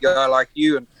speed guy like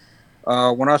you,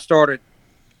 and when I started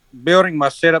building my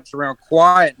setups around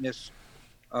quietness,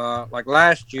 like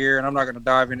last year, and I'm not going to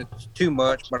dive into this too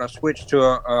much, but I switched to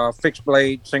a fixed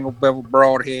blade, single bevel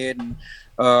broadhead, and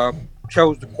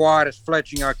chose the quietest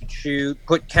fletching I could shoot.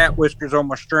 Put cat whiskers on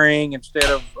my string instead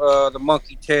of the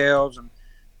monkey tails, and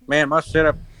man, my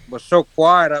setup was so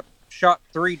quiet. I shot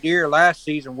 3 deer last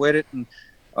season with it, and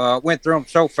went through them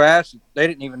so fast they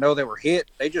didn't even know they were hit.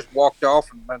 They just walked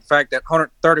off. And in fact, that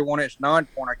 131-inch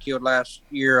 9-point I killed last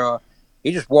year,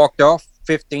 he just walked off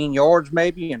 15 yards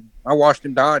maybe, and I watched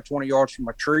him die 20 yards from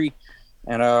a tree.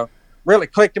 And really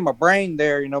clicked in my brain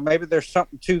there, maybe there's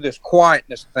something to this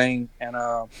quietness thing. And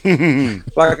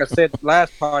like I said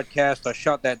last podcast, I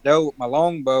shot that doe with my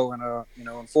longbow, and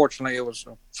unfortunately it was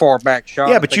a far back shot.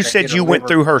 Yeah, but you said you went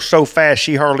through her so fast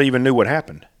she hardly even knew what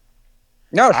happened.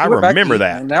 No, I remember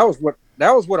that. And that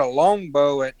was with a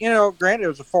longbow. At granted it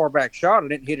was a far back shot. I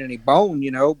didn't hit any bone,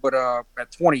 but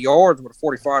at 20 yards with a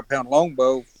 45-pound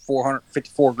longbow,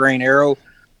 454 grain arrow,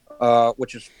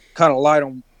 which is kind of light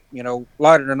on,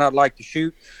 lighter than I'd like to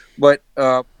shoot. But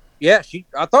yeah,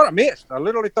 I thought I missed. I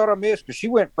literally thought I missed because she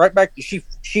went right back to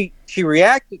she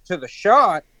reacted to the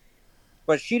shot,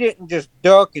 but she didn't just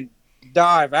duck and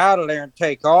dive out of there and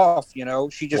take off.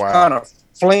 She just kind of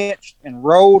flinched and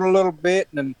rolled a little bit,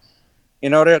 and then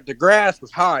the grass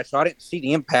was high, so I didn't see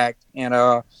the impact.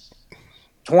 And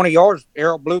 20 yards,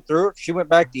 arrow blew through it. She went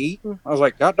back to eating. I was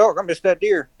like, God dog, I missed that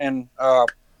deer. And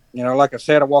like I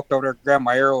said, I walked over there, grabbed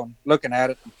my arrow, and looking at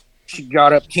it, she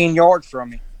got up 10 yards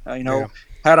from me.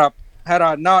 Had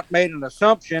I not made an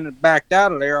assumption and backed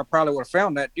out of there, I probably would have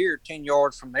found that deer 10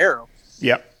 yards from the arrow.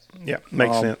 Yep.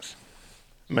 Makes sense.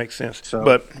 Makes sense. So,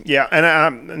 but yeah, and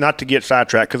I'm not to get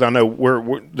sidetracked because I know we're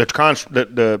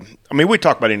I mean, we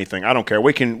talk about anything. I don't care.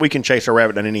 We can chase a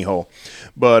rabbit in any hole.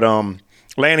 But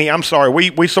Lanny, I'm sorry.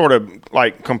 We sort of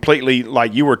like completely,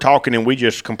 like you were talking and we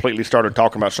just completely started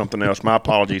talking about something else. My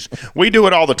apologies. We do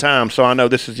it all the time, so I know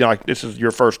this is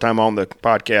your first time on the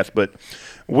podcast, but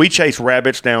we chase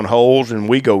rabbits down holes and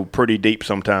we go pretty deep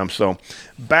sometimes. So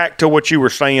back to what you were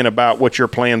saying about what your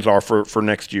plans are for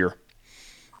next year.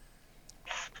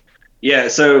 Yeah,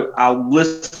 so I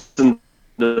listened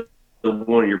to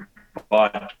one of your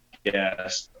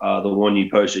podcasts, the one you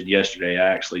posted yesterday. I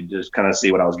actually just kind of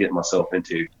see what I was getting myself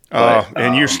into.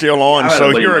 And you're still on,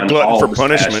 so you're a glutton for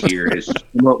punishment.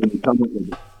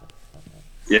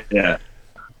 Yeah.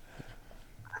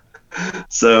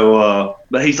 So,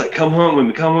 but he's like, come hunt with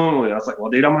me. I was like, well,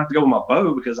 dude, I'm going to have to go with my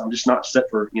bow because I'm just not set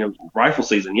for, rifle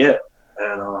season yet.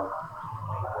 And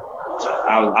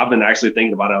I've been actually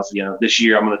thinking about it. I was, this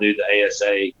year I'm going to do the ASA,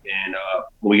 and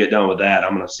when we get done with that,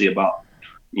 I'm going to see about,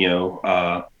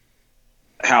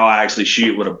 how I actually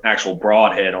shoot with an actual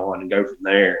broadhead on and go from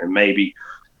there, and maybe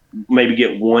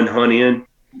get one hunt in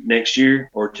next year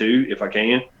or two if I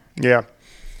can. Yeah.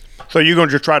 So you're going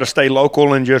to just try to stay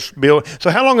local and just build. So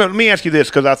how long? Let me ask you this,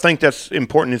 because I think that's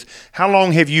important. Is how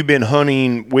long have you been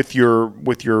hunting with your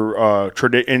in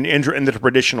the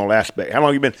traditional aspect? How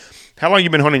long you been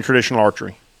hunting traditional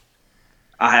archery?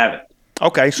 I haven't.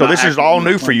 Okay, so this is all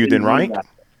new for you then, right?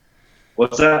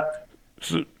 What's that?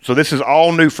 So this is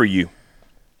all new for you.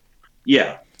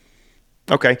 Yeah.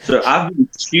 Okay. So I've been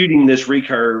shooting this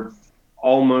recurve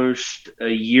almost a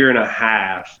year and a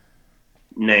half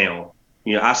now.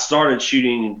 I started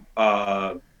shooting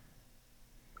a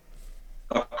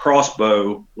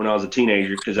crossbow when I was a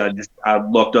teenager because I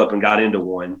looked up and got into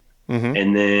one. Mm-hmm.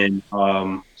 And then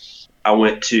I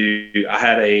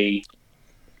had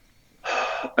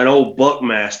an old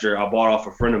Buckmaster I bought off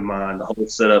a friend of mine, the whole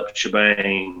setup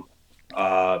shebang,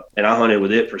 and I hunted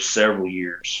with it for several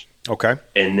years. Okay.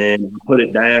 And then put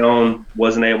it down,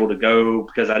 wasn't able to go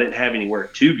because I didn't have anywhere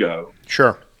to go.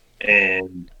 Sure.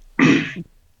 And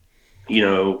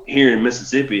here in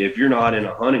Mississippi, if you're not in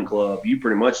a hunting club, you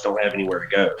pretty much don't have anywhere to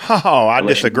go. Oh, I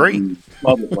disagree.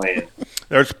 Public land.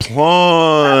 There's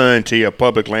plenty of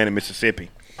public land in Mississippi.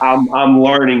 I'm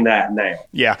learning that now.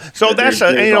 Yeah. So that's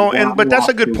but that's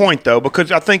a good point though,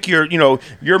 because I think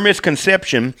your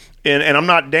misconception, and I'm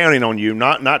not downing on you,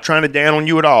 not trying to down on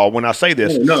you at all when I say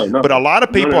this. No. But a lot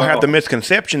of people have the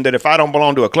misconception that if I don't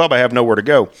belong to a club, I have nowhere to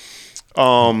go.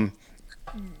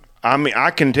 I mean, I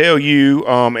can tell you,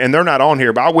 and they're not on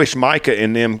here, but I wish Micah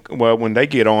and them, well, when they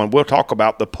get on, we'll talk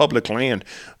about the public land.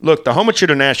 Look, the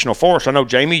Homochitto National Forest, I know,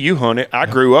 Jamie, you hunt it. I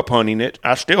grew up hunting it.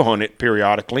 I still hunt it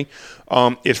periodically.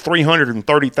 It's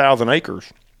 330,000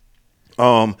 acres.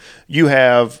 You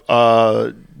have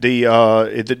the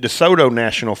DeSoto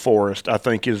National Forest, I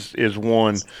think, is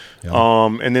one.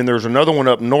 Yeah. And then there's another one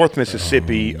up north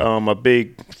Mississippi, a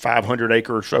big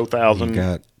 500-acre or so thousand. You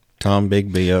got Tom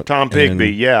Bigby up. Tom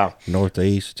Bigby, yeah.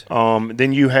 Northeast.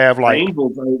 Then you have like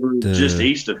Bainville's over just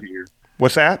east of here.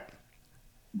 What's that?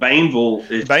 Bainville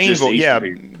is just east of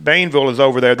here. Bainville is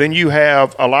over there. Then you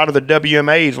have a lot of the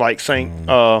WMAs like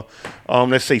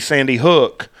let's see, Sandy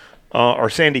Hook. Or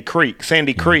Sandy Creek.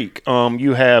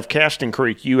 You have Caston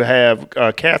Creek. You have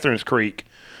Catherine's Creek.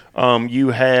 You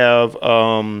have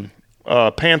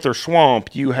Panther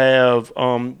Swamp. You have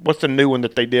what's the new one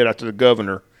that they did after the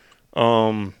governor?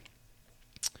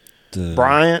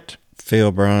 Bryant.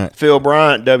 Phil Bryant,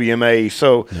 WMA.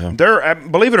 So they're,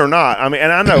 believe it or not, I mean,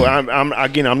 and I know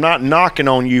I'm not knocking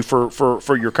on you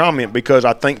for your comment, because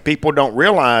I think people don't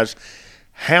realize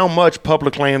how much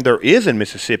public land there is in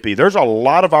Mississippi. There's a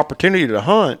lot of opportunity to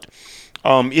hunt.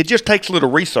 It just takes a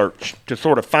little research to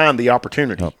sort of find the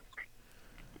opportunity.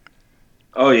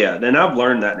 Oh yeah, and I've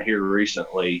learned that here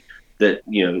recently, that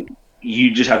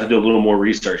you just have to do a little more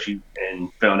research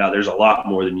and found out there's a lot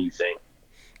more than you think.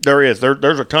 There is.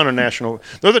 There's a ton of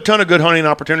there's a ton of good hunting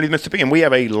opportunities in Mississippi, and we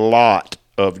have a lot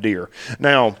of deer.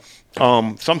 Now,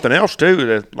 something else too,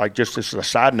 that like just as a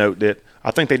side note, that I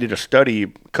think they did a study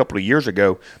a couple of years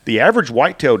ago. The average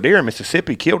white-tailed deer in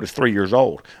Mississippi killed is 3 years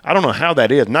old. I don't know how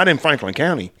that is. Not in Franklin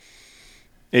County.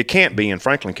 It can't be in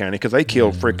Franklin County because they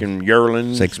killed freaking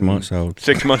yearlings. 6 months old.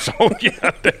 6 months old,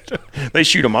 yeah. They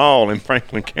shoot them all in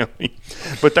Franklin County.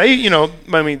 But they,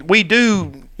 we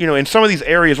do, in some of these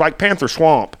areas like Panther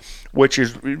Swamp, which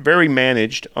is very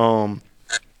managed, and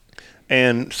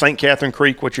St. Catherine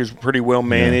Creek, which is pretty well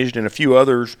managed, and a few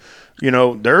others,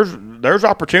 there's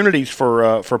opportunities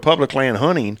for public land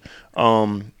hunting,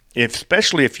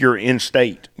 especially if you're in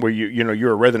state where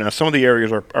you're a resident. Now, some of the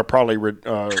areas are probably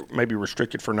maybe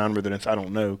restricted for non-residents. I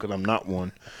don't know because I'm not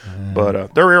one,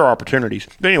 but there are opportunities.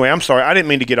 But anyway, I'm sorry, I didn't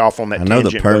mean to get off on that. I know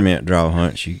tangent, the permit draw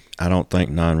hunts. I don't think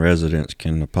non-residents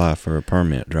can apply for a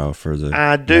permit draw for the.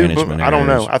 I do, but I don't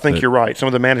know. I think but you're right. Some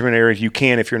of the management areas you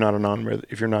can if you're not a non-resident.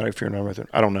 If you're not a non-resident,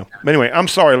 I don't know. But anyway, I'm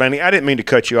sorry, Lanny. I didn't mean to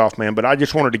cut you off, man. But I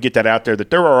just wanted to get that out there that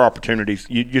there are opportunities.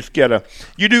 You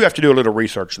do have to do a little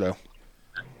research though.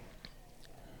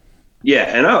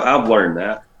 Yeah, and I've learned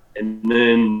that. And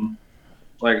then,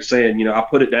 like I said, I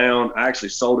put it down. I actually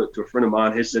sold it to a friend of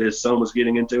mine. He said his son was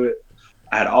getting into it.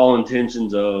 I had all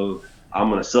intentions of I'm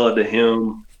going to sell it to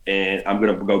him, and I'm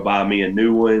going to go buy me a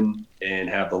new one and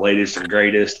have the latest and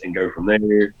greatest and go from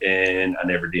there. And I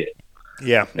never did.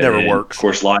 Yeah, never works. Of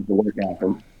course, life will work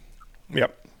happen.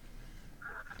 Yep.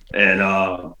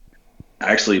 And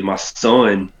actually, my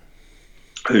son,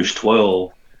 who's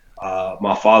 12,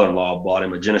 my father-in-law bought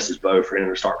him a Genesis bow for him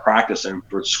to start practicing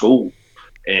for school.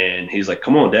 And he's like,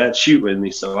 come on, Dad, shoot with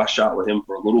me. So I shot with him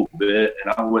for a little bit,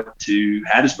 and I went to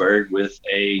Hattiesburg with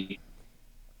a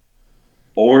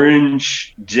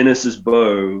orange Genesis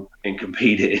bow and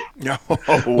competed.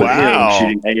 Oh, wow.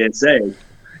 Shooting ASA.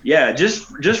 Yeah, just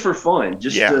for fun,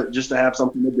 just to have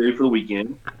something to do for the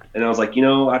weekend. And I was like,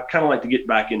 I'd kind of like to get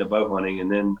back into bow hunting.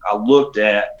 And then I looked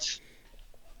at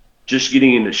just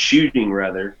getting into shooting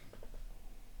rather,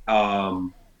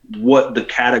 what the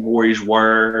categories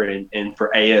were and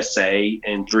for ASA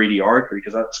and 3D archery,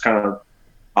 because that's kind of,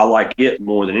 I like it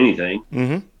more than anything.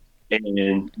 Mm-hmm.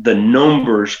 And the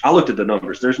numbers, I looked at the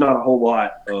numbers. There's not a whole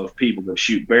lot of people that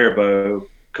shoot bare bow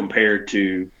compared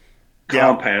to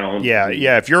compound. Yeah.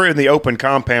 If you're in the open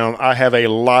compound, I have a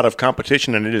lot of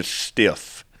competition, and it is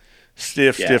stiff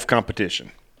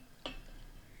competition.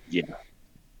 Yeah.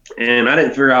 And I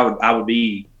didn't figure I would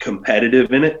be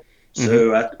competitive in it.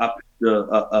 So I picked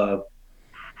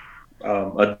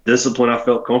a discipline I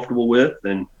felt comfortable with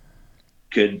and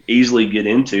could easily get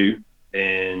into,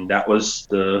 and that was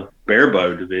the bare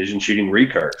bow division, shooting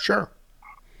recurve. Sure.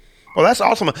 Well, that's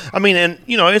awesome. I mean, and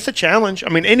it's a challenge. I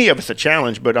mean, any of it's a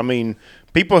challenge, but I mean,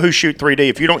 people who shoot 3D,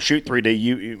 if you don't shoot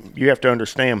 3D, you have to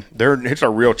understand it's a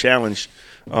real challenge.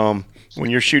 When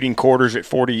you're shooting quarters at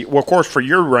 40, well, of course, for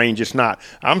your range, it's not.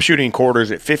 I'm shooting quarters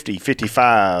at 50,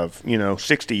 55,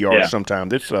 60 yards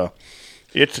sometimes. It's a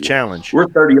challenge. We're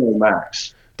 30-yard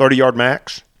max. 30-yard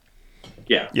max?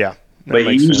 Yeah. Yeah. But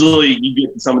usually you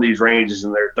get to some of these ranges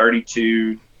and they're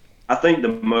 32. I think the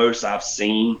most I've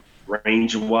seen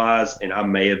range-wise, and I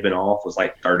may have been off, was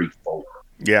like 34.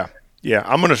 Yeah. Yeah.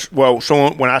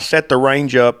 So when I set the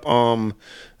range up, I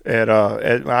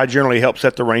generally help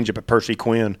set the range up at Percy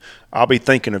Quinn. I'll be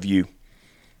thinking of you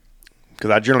because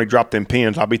I generally drop them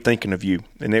pins. I'll be thinking of you,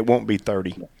 and it won't be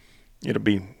 30. You'll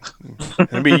be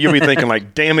thinking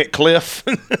like, damn it, Cliff.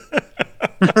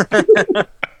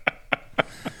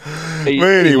 Hey, But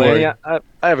anyway. Lanny,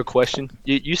 I have a question.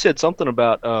 You said something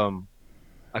about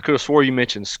I could have swore you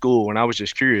mentioned school, and I was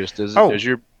just curious. Does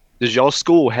y'all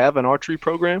school have an archery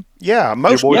program? Yeah,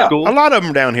 most boys' school? a lot of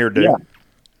them down here do. Yeah.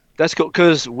 That's cool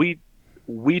because we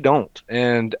don't,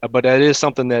 but that is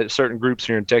something that certain groups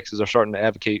here in Texas are starting to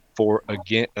advocate for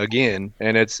again,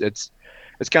 and it's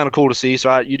kind of cool to see.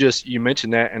 So you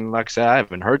mentioned that, and like I said, I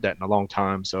haven't heard that in a long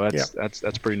time. So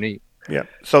that's pretty neat. Yeah.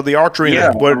 So the archery.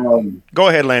 Go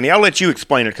ahead, Lanny. I'll let you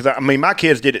explain it because I mean my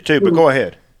kids did it too. But go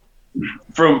ahead.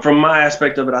 From my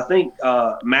aspect of it, I think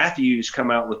Matthews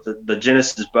come out with the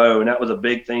Genesis bow, and that was a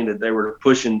big thing that they were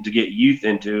pushing to get youth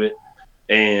into it,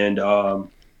 and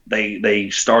they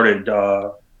started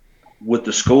with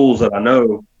the schools that I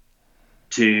know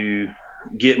to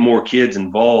get more kids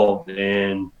involved,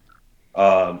 and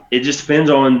it just depends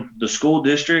on the school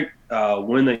district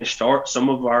when they start. Some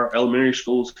of our elementary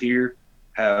schools here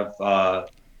have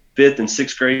 5th and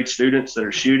 6th grade students that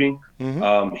are shooting.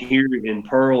 Mm-hmm. Here in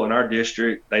Pearl, in our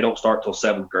district, they don't start till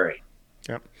 7th grade.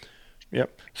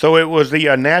 Yep. So it was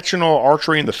the National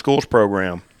Archery in the Schools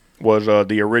program was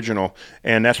the original,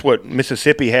 and that's what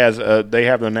Mississippi has. They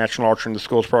have the National Archery in the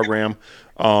Schools program.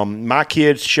 My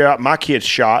kids shot.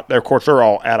 Of course, they're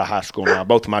all out of high school now.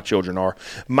 Both of my children are.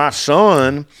 My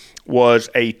son was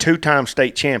a 2-time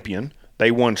state champion.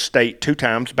 They won state 2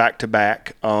 times back to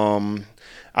back.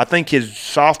 I think his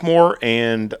sophomore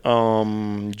and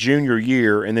junior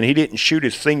year, and then he didn't shoot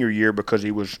his senior year because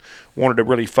he wanted to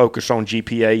really focus on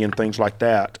GPA and things like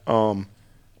that.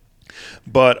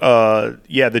 But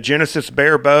the Genesis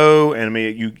Bear bow, and I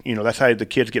mean, you know, that's how the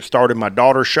kids get started. My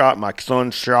daughter shot, my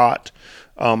son shot.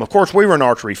 Of course, we were an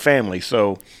archery family,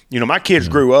 so you know, my kids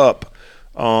grew up.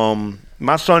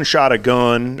 My son shot a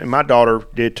gun, and my daughter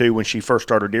did too when she first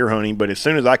started deer hunting. But as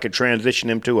soon as I could transition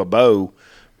him to a bow,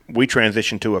 we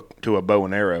transitioned to a bow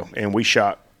and arrow, and we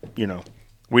shot. You know,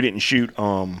 we didn't shoot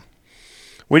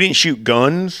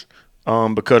guns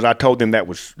because I told them that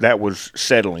was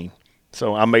settling.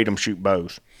 So I made them shoot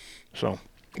bows. So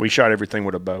we shot everything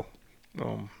with a bow.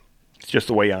 It's just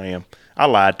the way I am. I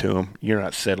lied to them. You're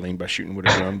not settling by shooting with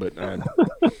a gun, but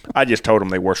I just told them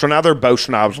they were. So now they're bow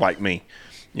snobs like me.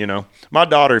 You know, my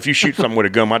daughter, if you shoot something with a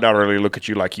gun, my daughter really look at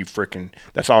you like you freaking.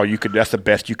 That's the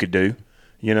best you could do.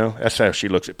 You know, that's how she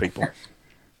looks at people.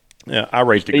 Yeah, I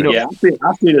raised a girl. Yeah,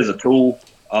 I see it as a tool.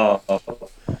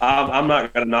 I'm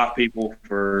not going to knock people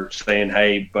for saying,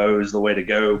 "Hey, bow is the way to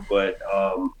go," but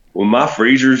when my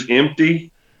freezer's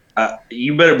empty,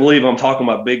 you better believe I'm talking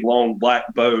about big, long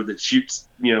black bow that shoots.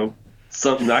 You know,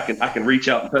 something I can reach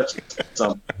out and touch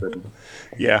something.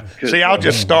 Yeah. See, I'll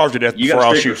just starve to death before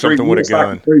I'll shoot something with a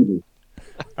gun.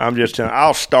 I'm just telling you,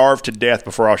 I'll starve to death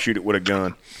before I'll shoot it with a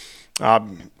gun. I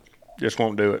just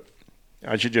won't do it.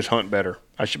 I should just hunt better.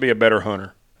 I should be a better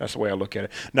hunter. That's the way I look at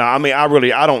it. No, I mean,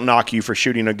 I don't knock you for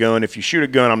shooting a gun. If you shoot a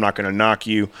gun, I'm not going to knock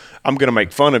you. I'm going to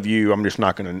make fun of you. I'm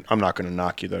not going to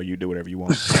knock you, though. You do whatever you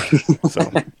want.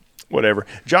 So, whatever.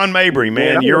 John Mabry,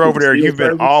 man, you're over there. You've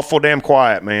been awful damn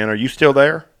quiet, man. Are you still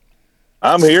there?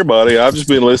 I'm here, buddy. I've just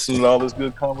been listening to all this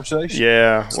good conversation.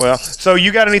 Yeah. Well, so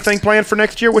you got anything planned for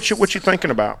next year? What you thinking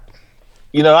about?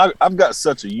 You know, I've got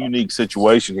such a unique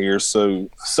situation here. So,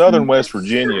 southern West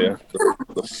Virginia,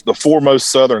 the 4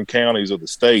 most southern counties of the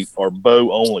state are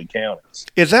bow-only counties.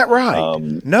 Is that right?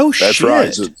 No shit. That's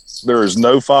right. So there is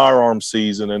no firearm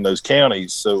season in those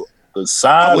counties. So, the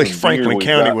size I wish Franklin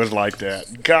County was like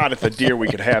that. God, if a deer we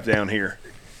could have down here.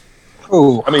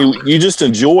 Oh, I mean, you just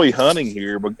enjoy hunting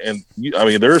here, and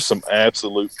there's some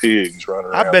absolute pigs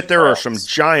running around. I bet there are some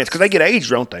giants because they get aged,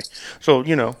 don't they? So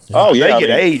they get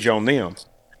age on them.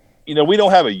 You know, we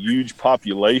don't have a huge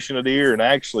population of deer, and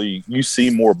actually, you see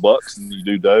more bucks than you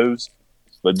do does.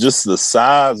 But just the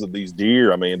size of these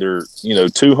deer, I mean, they're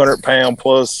 200-pound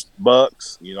plus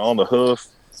bucks, on the hoof.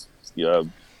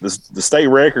 The state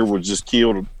record was just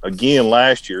killed again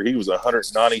last year. He was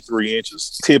 193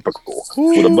 inches typical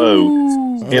with a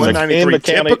bow. In the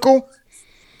county,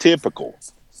 typical.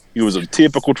 He was a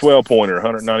typical 12-pointer,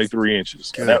 193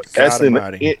 inches. That's in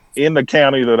the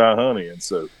county that I hunt in.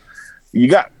 So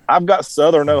I've got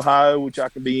Southern Ohio, which I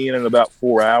can be in about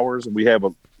 4 hours, and we have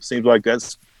seems like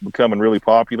that's becoming really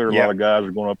popular. A lot of guys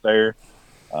are going up there.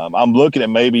 I'm looking at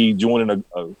maybe joining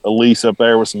a lease up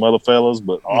there with some other fellas,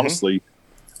 but honestly.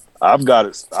 I've got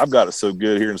it so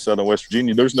good here in Southern West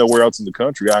Virginia. There's nowhere else in the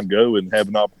country I can go and have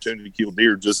an opportunity to kill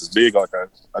deer just as big like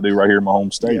I do right here in my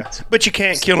home state. Yeah. But you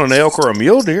can't kill an elk or a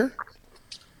mule deer.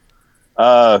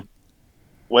 Well,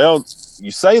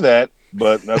 you say that,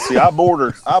 but now see, I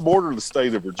border the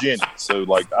state of Virginia, so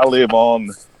like I live on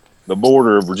the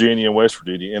border of Virginia and West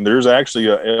Virginia, and there's actually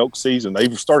a elk season.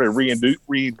 They've started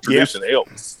reintroducing elk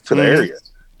to the area,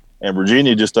 and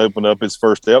Virginia just opened up its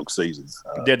first elk season.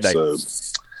 Did they? So,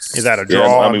 is that a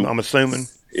draw? Yeah, I'm assuming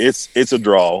it's a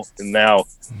draw. And now,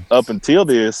 up until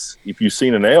this, if you've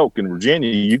seen an elk in Virginia,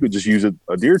 you could just use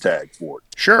a deer tag for it.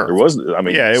 Sure, there wasn't. I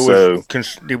mean, yeah, it was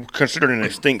considered an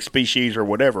extinct species or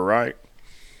whatever, right?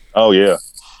 Oh yeah.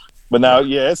 But now,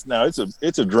 yeah,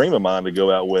 it's a dream of mine to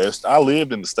go out west. I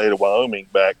lived in the state of Wyoming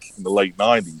back in the late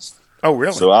 '90s. Oh,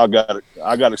 really? So I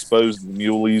got exposed to the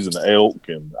muleys and the elk,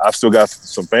 and I've still got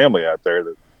some family out there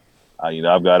that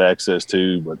I've got access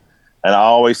to. And I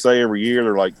always say every year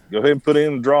they're like, go ahead and put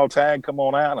in the draw tag, come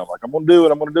on out. And I'm like, I'm gonna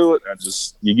do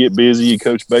it. You get busy, you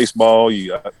coach baseball,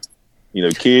 you got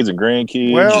kids and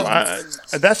grandkids. Well,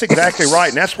 that's exactly right,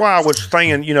 and that's why I was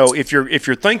saying, if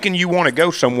you're thinking you want to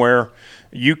go somewhere,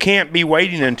 you can't be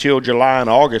waiting until July and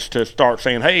August to start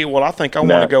saying, "Hey, well, I think I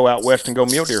want to go out west and go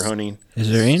mule deer hunting."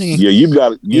 Is there any? Yeah, you've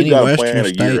got any to western plan a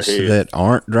year states ahead. that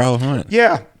aren't draw hunting?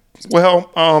 Yeah.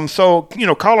 Well, so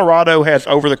Colorado has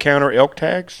over-the-counter elk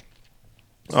tags.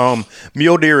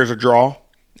 Mule deer is a draw.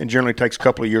 It generally takes a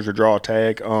couple of years to draw a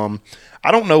tag.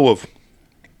 I don't know of.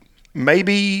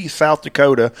 Maybe South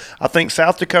Dakota. I think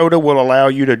South Dakota will allow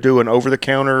you to do an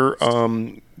over-the-counter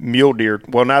mule deer.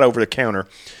 Well, not over-the-counter.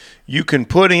 You can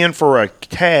put in for a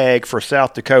tag for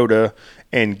South Dakota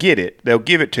and get it. They'll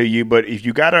give it to you, but if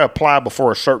you got to apply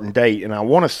before a certain date, and I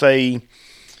want to say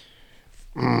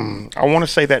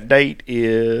that date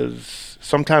is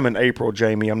sometime in April,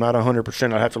 Jamie. I'm not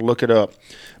 100%. I'd have to look it up.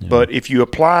 Yeah. But if you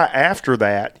apply after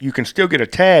that, you can still get a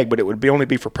tag, but it would only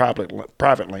be for private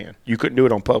land. You couldn't do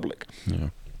it on public. Yeah.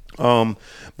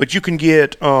 But you can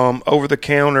get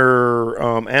over-the-counter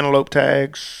antelope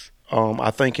tags.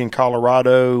 I think in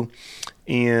Colorado,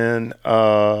 in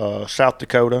South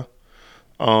Dakota.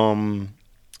 I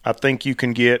think you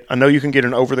can get. I know you can get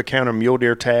an over-the-counter mule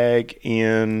deer tag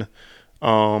in.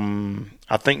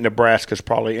 I think Nebraska's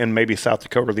probably, and maybe South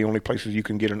Dakota are the only places you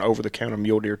can get an over-the-counter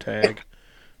mule deer tag.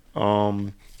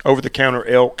 Over-the-counter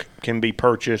elk can be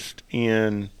purchased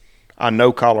in, I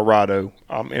know, Colorado.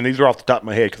 And these are off the top of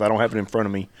my head because I don't have it in front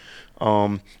of me.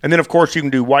 And then, of course, you can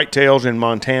do whitetails in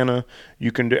Montana.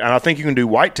 You can do, and I think you can do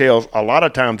whitetails. A lot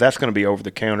of times that's going to be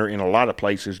over-the-counter in a lot of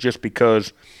places just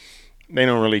because they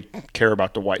don't really care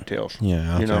about the whitetails.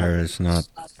 Yeah, out there it's not.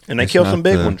 And they kill some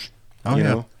big ones. Oh, you yeah.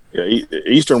 know? Yeah,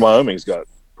 Eastern Wyoming's got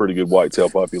pretty good whitetail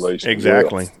population.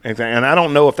 Exactly. And I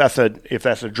don't know if that's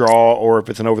a draw or if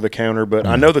it's an over the counter, but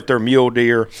I know that they're mule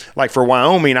deer. Like for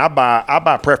Wyoming, I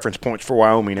buy preference points for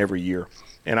Wyoming every year,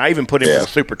 and I even put in for the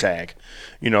super tag.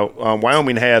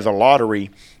 Wyoming has a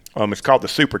lottery. It's called the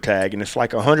super tag, and it's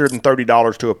like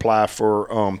 $130 to apply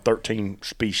for 13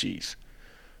 species.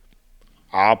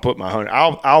 I'll put my honey.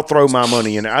 I'll throw my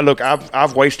money in.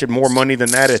 I've wasted more money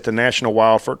than that at the National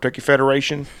Wild Turkey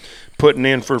Federation, putting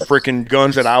in for freaking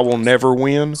guns that I will never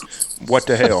win. What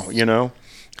the hell, What you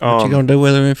gonna do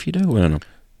with them if you do win them?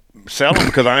 Sell them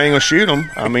because I ain't gonna shoot them.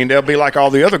 I mean, they'll be like all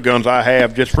the other guns I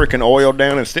have, just freaking oiled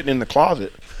down and sitting in the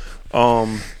closet.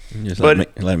 Just let me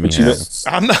have them.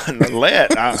 I'm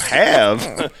not I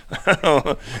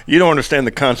have. You don't understand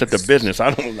the concept of business.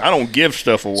 I don't give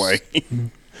stuff away.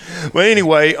 Well,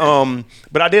 anyway,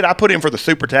 but I put in for the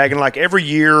super tag, and like every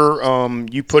year,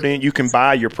 you can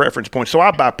buy your preference points. So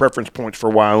I buy preference points for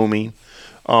Wyoming.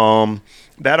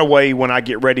 That way, when I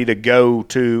get ready to go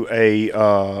to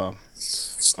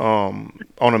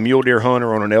on a mule deer hunt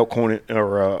or on an elk hunt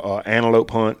or a antelope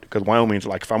hunt, because Wyoming's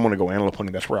like, if I want to go antelope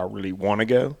hunting, that's where I really want to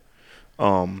go.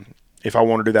 If I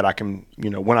want to do that, I can,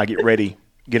 when I get ready,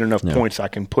 get enough points, I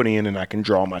can put in and I can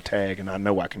draw my tag, and I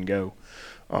know I can go.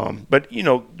 But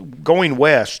going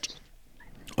west,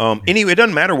 it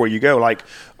doesn't matter where you go. Like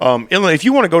Illinois, if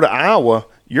you want to go to Iowa,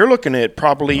 you're looking at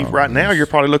probably now you're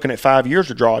probably looking at 5 years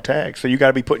to draw a tag. So you got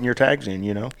to be putting your tags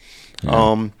in,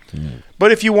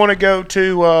 But if you want to go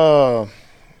to,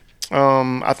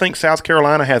 I think South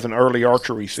Carolina has an early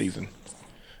archery season,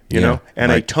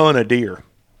 and a ton of deer.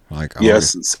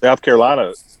 Yes, South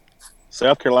Carolina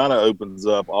opens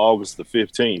up August the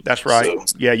 15th. That's right.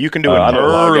 So, yeah, you can do an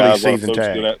early season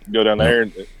tag. Go down there.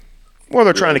 And,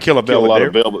 they're trying to kill a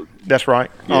velvet deer. That's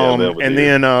right. Yeah, and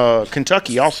then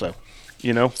Kentucky also.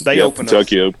 They open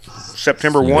Kentucky up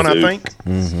September 1, I think.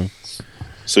 Mm-hmm.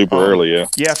 Super early, yeah.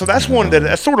 Yeah, so that's one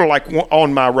that's sort of like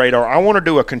on my radar. I want to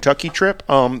do a Kentucky trip,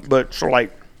 but so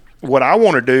like what I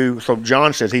want to do. So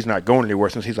John says he's not going anywhere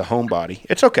since he's a homebody.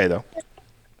 It's okay though.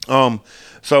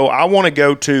 So I want to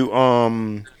go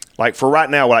to like for right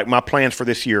now, like my plans for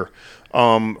this year.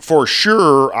 For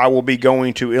sure, I will be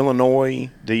going to Illinois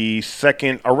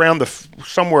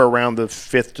somewhere around the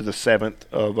 5th to the 7th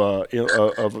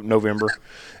of November,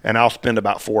 and I'll spend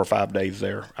about 4 or 5 days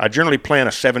there. I generally plan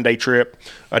a 7-day trip,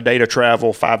 a day to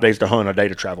travel, 5 days to hunt, a day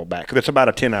to travel back. 'Cause it's about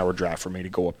a 10-hour drive for me to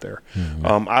go up there.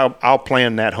 Mm-hmm. I'll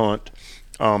plan that hunt.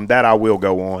 That I will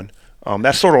go on.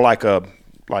 That's sort of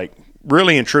like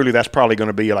really and truly, that's probably going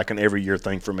to be like an every year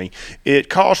thing for me. It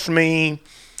costs me,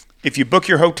 if you book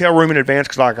your hotel room in advance,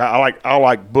 because I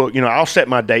like book, I'll set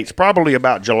my dates probably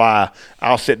about July.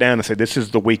 I'll sit down and say, this is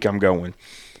the week I'm going.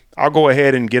 I'll go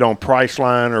ahead and get on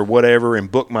Priceline or whatever and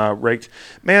book my rates.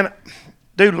 Man,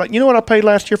 dude, you know what I paid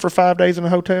last year for 5 days in a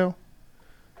hotel?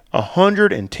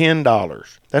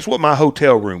 $110. That's what my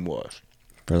hotel room was.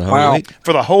 For the whole week?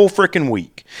 For the whole freaking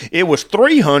week. It was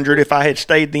 $300 if I had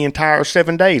stayed the entire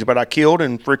 7 days, but I killed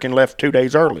and freaking left 2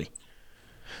 days early.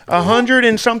 $100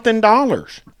 and something.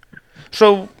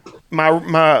 So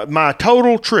my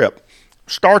total trip,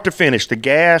 start to finish, the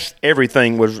gas,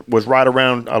 everything was right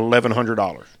around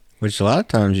 $1,100. Which a lot of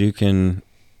times you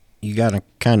got to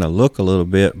kind of look a little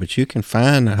bit, but you can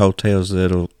find hotels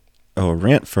that'll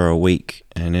rent for a week,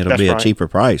 and it'll be a cheaper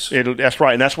price. That's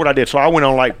right, and that's what I did. So I went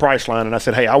on like Priceline, and I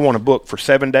said, hey, I want to book for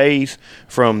 7 days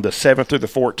from the 7th through the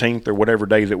 14th or whatever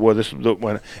days it was. This was the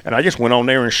one, and I just went on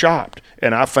there and shopped,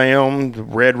 and I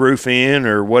found Red Roof Inn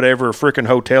or whatever freaking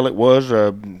hotel it was.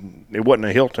 It wasn't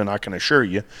a Hilton, I can assure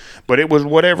you, but it was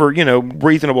whatever,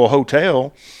 reasonable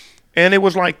hotel. And it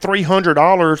was like $300,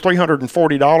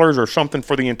 $340 or something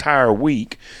for the entire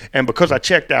week. And because I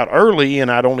checked out early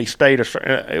and I'd only stayed,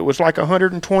 it was like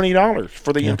 $120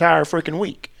 for the entire freaking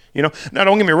week. Now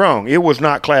don't get me wrong, it was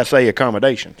not Class A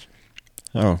accommodations.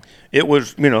 Oh. It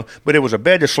was, but it was a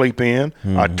bed to sleep in,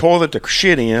 a toilet to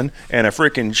shit in, and a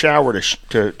freaking shower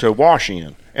to wash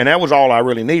in. And that was all I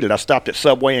really needed. I stopped at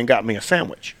Subway and got me a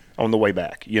sandwich on the way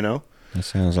back, That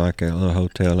sounds like a little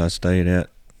hotel I stayed at.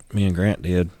 Me and Grant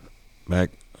did.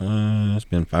 Back, it's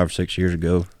been 5 or 6 years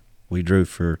ago. We drove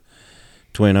for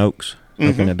Twin Oaks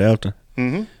up in the Delta.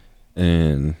 Mm-hmm.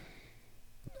 And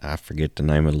I forget the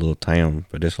name of the little town,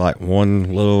 but it's like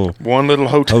one little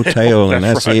hotel and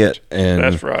that's right. It. And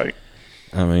that's right.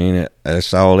 I mean,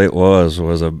 that's all it was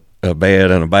a bed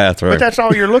and a bathroom. But that's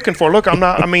all you're looking for. Look, I'm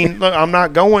not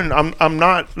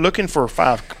looking for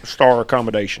 5-star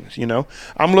accommodations,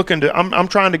 I'm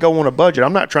trying to go on a budget.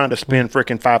 I'm not trying to spend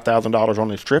freaking $5,000 on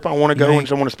this trip. I want to go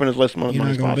and I want to spend as less money as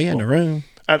possible. You're not going to be in the room.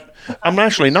 I'm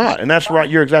actually not, and that's right.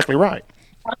 You're exactly right.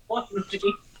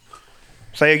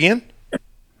 Say again?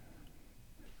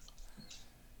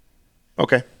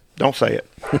 Okay. Don't say it.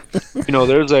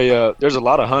 There's a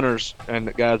lot of hunters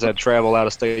and guys that travel out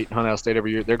of state, hunt out of state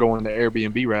every year. They're going the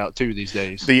Airbnb route too these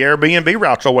days. The Airbnb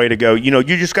route's a way to go. You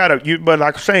just got to. But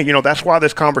like I'm saying, that's why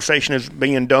this conversation is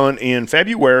being done in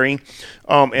February,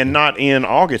 and not in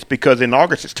August, because in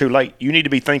August it's too late. You need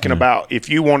to be thinking about, if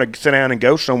you want to sit down and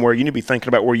go somewhere, you need to be thinking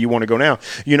about where you want to go now.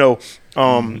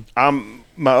 I'm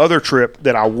my other trip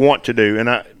that I want to do, and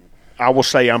I will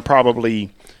say I'm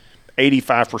probably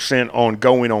 85% on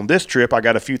going on this trip. I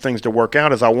got a few things to work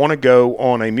out. Is I want to go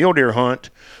on a mule deer hunt,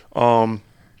 but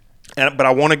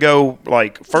I want to go,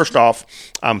 like, first off,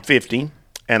 I'm 50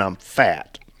 and I'm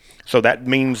fat, so that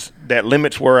means that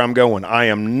limits where I'm going. I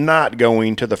am not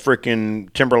going to the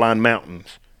freaking Timberline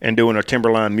Mountains and doing a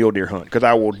Timberline mule deer hunt, because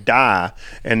I will die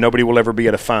and nobody will ever be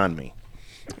able to find me.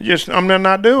 I'm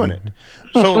not doing it.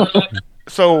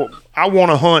 So I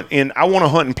want to hunt in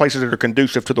places that are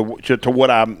conducive to what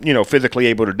I'm physically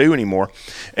able to do anymore.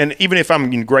 And even if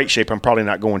I'm in great shape, I'm probably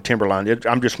not going Timberline.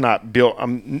 I'm just not built.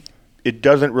 It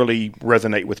doesn't really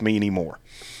resonate with me anymore.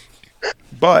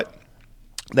 But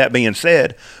that being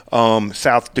said,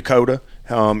 South Dakota,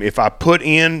 if I put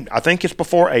in, I think it's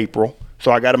before April,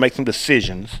 so I got to make some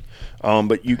decisions.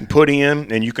 But you can put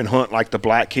in and you can hunt like the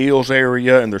Black Hills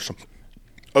area, and there's some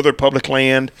other public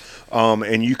land,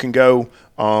 and you can go,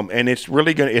 and it's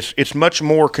really it's much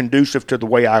more conducive to the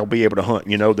way I'll be able to hunt.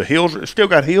 The hills, it's still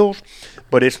got hills,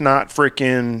 but it's not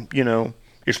freaking,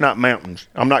 it's not mountains.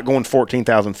 I'm not going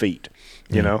 14,000 feet.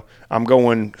 I'm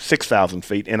going 6,000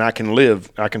 feet, and I can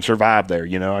survive there.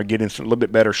 I get in a little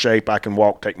bit better shape. I can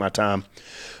walk, take my time.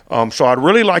 So I'd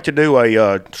really like to do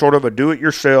a sort of a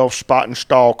do-it-yourself spot and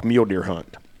stalk mule deer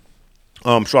hunt.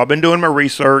 So I've been doing my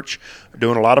research,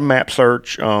 doing a lot of map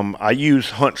search. I use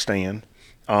HuntStand.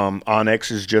 Onyx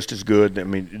is just as good. I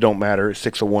mean, it don't matter. It's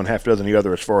 6 of one, half dozen the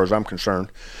other, as far as I'm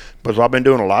concerned. But so I've been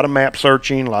doing a lot of map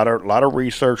searching, a lot of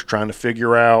research, trying to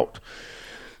figure out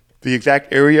the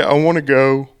exact area I want to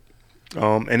go.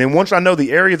 And then once I know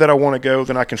the area that I want to go,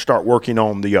 then I can start working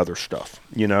on the other stuff.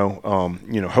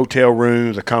 Hotel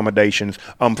rooms, accommodations.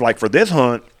 Like for this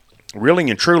hunt, really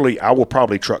and truly, I will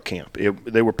probably truck camp.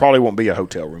 There probably won't be a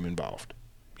hotel room involved.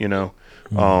 It's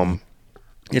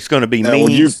going to be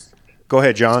me. Go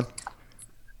ahead, John.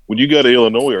 When you go to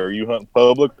Illinois, are you hunting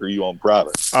public or are you on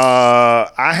private?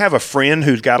 I have a friend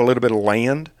who's got a little bit of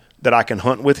land that I can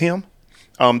hunt with him.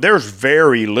 There's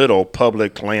very little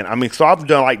public land. I mean, so I've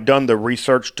done the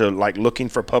research to looking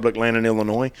for public land in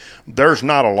Illinois. There's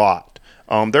not a lot.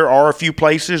 There are a few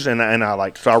places, and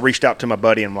I reached out to my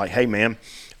buddy and I'm like, hey man,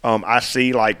 I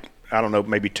see I don't know,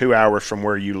 maybe 2 hours from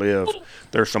where you live,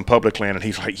 there's some public land. And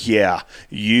he's like, yeah,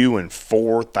 you and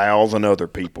 4,000 other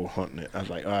people hunting it. I was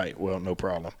like, all right, well, no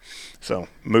problem. So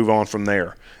move on from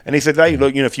there. And he said, hey,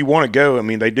 look, if you want to go, I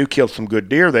mean, they do kill some good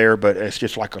deer there, but it's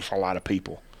just it's a lot of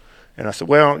people. And I said,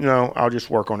 well, I'll just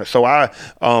work on it. So I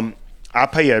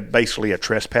pay basically a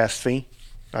trespass fee,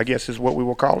 I guess is what we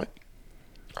will call it.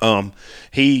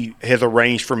 He has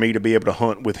arranged for me to be able to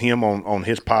hunt with him on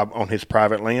his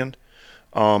private land.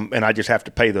 And I just have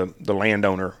to pay the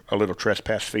landowner a little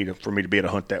trespass fee for me to be able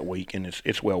to hunt that week, and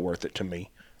it's well worth it to me.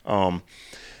 Very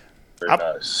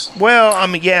nice. Well, I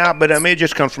mean, yeah, but I mean, it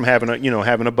just comes from having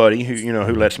a buddy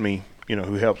who lets me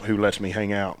who lets me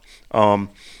hang out.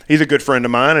 He's a good friend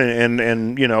of mine, and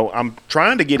I'm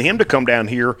trying to get him to come down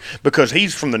here because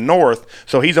he's from the north,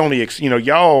 so he's only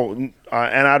y'all. And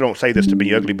I don't say this to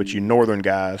be ugly, but you northern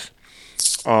guys.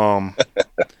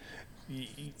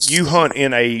 You hunt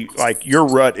in your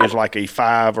rut is like a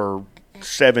 5 or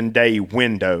 7 day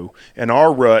window, and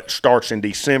our rut starts in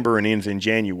December and ends in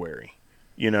January.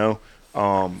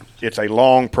 It's a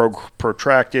long,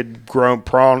 protracted,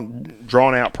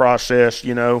 drawn out process.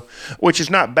 Which is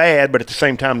not bad, but at the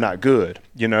same time not good.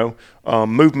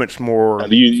 Movement's more. Now,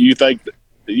 do you think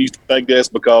that's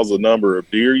because of the number of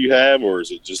deer you have, or is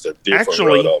it just a different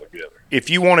rut altogether? If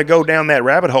you want to go down that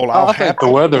rabbit hole, I think the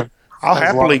weather. I'll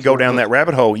happily go down that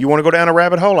rabbit hole. You want to go down a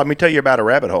rabbit hole? Let me tell you about a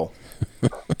rabbit hole.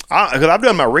 Because I've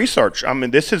done my research. I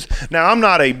mean, now I'm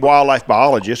not a wildlife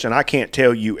biologist, and I can't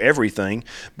tell you everything,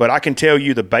 but I can tell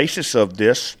you the basis of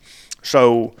this.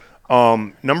 So,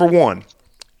 number one,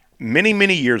 many,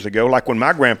 many years ago, like when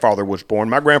my grandfather was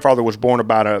born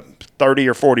about 30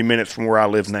 or 40 minutes from where I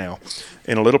live now,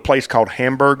 in a little place called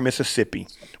Hamburg, Mississippi,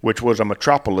 which was a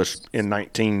metropolis in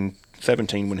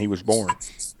 1917 when he was born.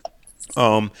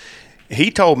 He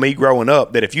told me growing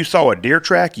up that if you saw a deer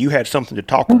track, you had something to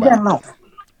talk about.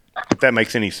 If that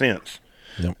makes any sense.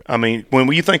 Yep. I mean, when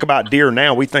we think about deer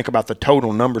now, we think about the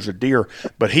total numbers of deer.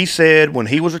 But he said when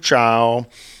he was a child,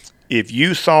 if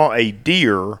you saw a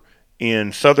deer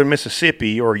in southern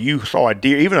Mississippi, or you saw a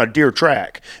deer, even a deer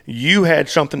track, you had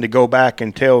something to go back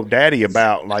and tell Daddy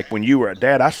about. Like when you were at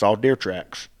Dad, I saw deer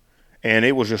tracks, and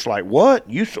it was just like, what?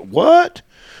 You saw what?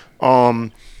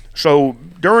 So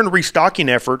during restocking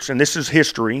efforts, and this is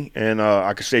history, and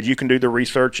like I said, you can do the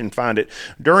research and find it.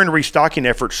 During restocking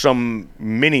efforts some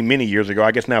many, many years ago,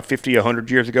 I guess now 50,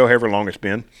 100 years ago, however long it's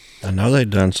been. I know they'd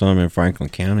done some in Franklin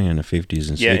County in the 50s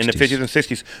and 60s. Yeah, in the 50s and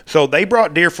 60s. So they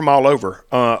brought deer from all over.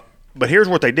 But here's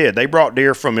what they did. They brought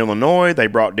deer from Illinois. They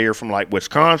brought deer from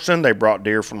Wisconsin. They brought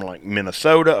deer from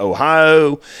Minnesota,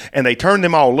 Ohio, and they turned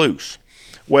them all loose.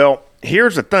 Well,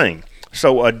 here's the thing.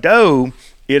 So a doe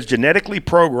is genetically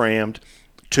programmed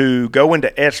to go into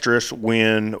estrus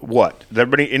when what?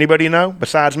 Does anybody know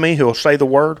besides me who'll say the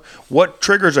word? What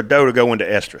triggers a doe to go into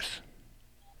estrus?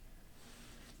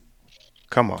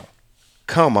 Come on.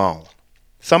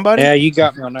 Somebody? Yeah, you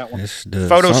got me on that one.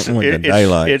 Something with the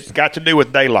daylight. It's got to do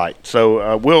with daylight.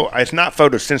 So it's not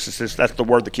photosynthesis. That's the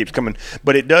word that keeps coming.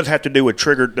 But it does have to do with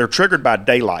triggered. They're triggered by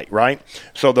daylight, right?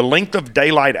 So the length of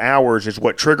daylight hours is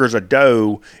what triggers a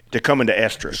doe to come into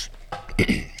estrus.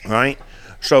 Right,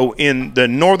 so in the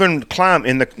northern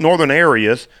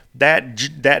areas,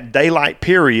 that daylight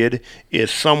period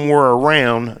is somewhere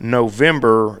around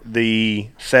November the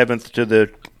 7th to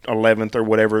the 11th or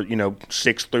whatever,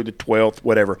 6th through the 12th,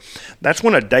 whatever. That's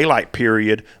when a daylight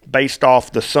period, based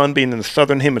off the sun being in the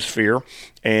southern hemisphere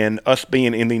and us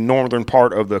being in the northern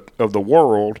part of the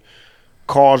world,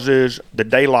 causes the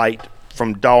daylight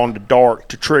from dawn to dark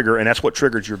to trigger, and that's what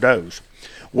triggers your does.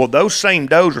 Well, those same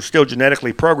does are still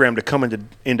genetically programmed to come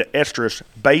into estrus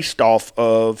based off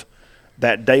of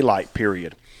that daylight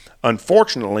period.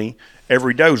 Unfortunately,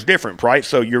 every doe is different, right?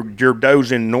 So your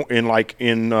does in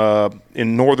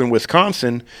northern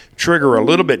Wisconsin trigger a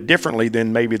little bit differently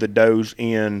than maybe the does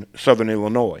in southern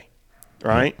Illinois,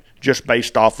 right? Just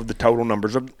based off of the total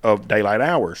numbers of daylight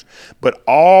hours. But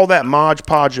all that Mod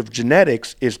Podge of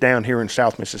genetics is down here in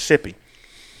South Mississippi.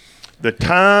 The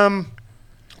time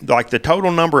like the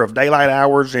total number of daylight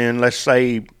hours in, let's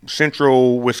say,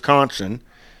 central Wisconsin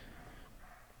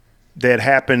that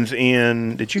happens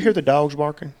in. Did you hear the dogs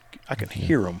barking? I can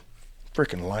hear them,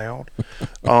 freaking loud.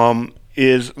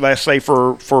 Is, let's say,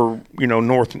 for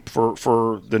north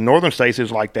for the northern states is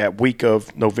like that week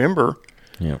of November.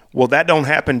 Yeah. Well, that don't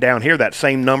happen down here. That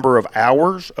same number of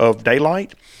hours of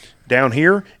daylight down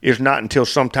here is not until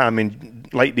sometime in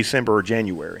late December or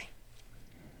January.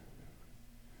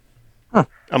 Huh.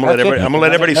 I'm gonna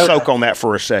let everybody soak on that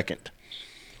for a second,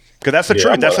 because that's the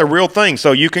truth. That's a real thing.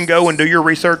 So you can go and do your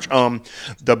research. A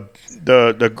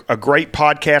great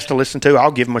podcast to listen to,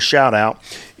 I'll give them a shout out,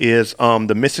 is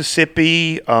the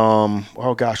Mississippi.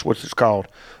 Oh gosh, what's it called?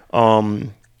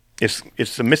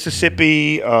 It's the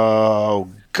Mississippi. Oh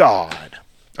God,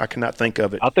 I cannot think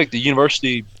of it. I think the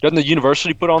university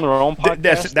doesn't put on their own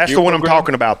podcast. That's the one I'm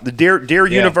talking about. The Deer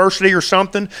University or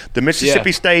something. The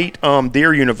Mississippi State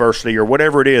Deer University or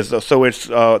whatever it is. So it's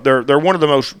they're one of the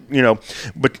most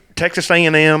but Texas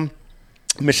A&M,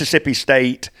 Mississippi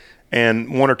State,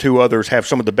 and one or two others have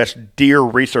some of the best deer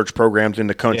research programs in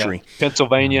the country.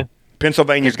 Yeah.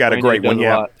 Pennsylvania's got a great one,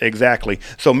 yeah, exactly.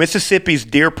 So Mississippi's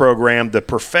deer program, the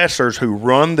professors who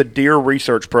run the deer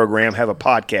research program have a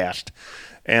podcast,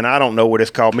 and I don't know what it's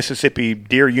called, Mississippi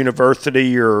Deer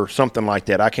University or something like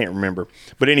that. I can't remember.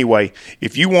 But anyway,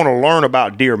 if you want to learn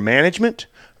about deer management,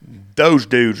 those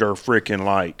dudes are freaking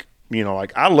like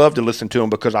I love to listen to them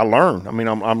because I learn. I mean,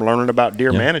 I'm learning about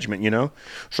deer management,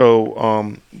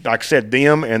 So, like I said,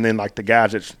 them and then like the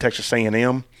guys at Texas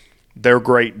A&M, they're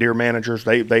great deer managers.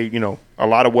 They a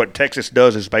lot of what Texas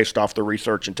does is based off the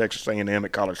research in Texas A&M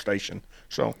at College Station.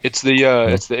 So it's the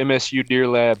MSU Deer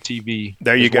Lab TV.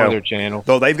 There you go. One of their channel.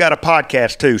 Though they've got a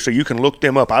podcast too, so you can look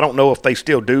them up. I don't know if they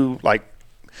still do. Like,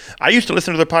 I used to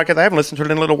listen to their podcast. I haven't listened to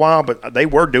it in a little while, but they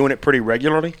were doing it pretty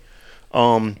regularly.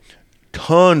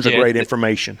 Tons of great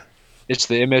information. It's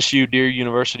the MSU Deer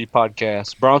University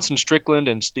podcast. Bronson Strickland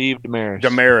and Steve Damaris.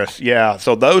 Damaris, yeah.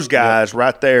 So those guys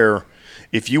right there.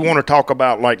 If you want to talk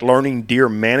about like learning deer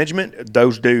management,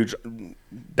 those dudes,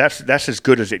 that's as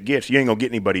good as it gets. You ain't gonna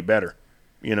get anybody better,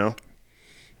 Yeah,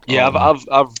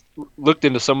 I've looked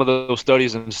into some of those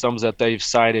studies and some that they've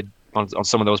cited on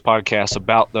some of those podcasts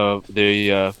about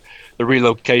the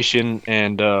relocation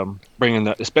and bringing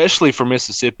especially for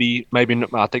Mississippi, maybe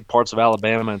I think parts of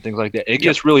Alabama and things like that. It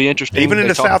gets really interesting. Even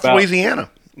into South Louisiana.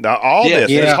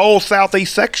 This whole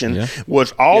southeast section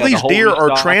was all these deer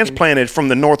are transplanted from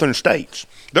the northern states.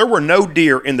 There were no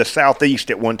deer in the southeast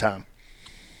at one time.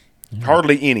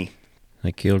 Hardly any.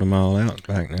 They killed them all out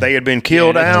back then. They had been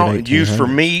killed out, used for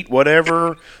meat,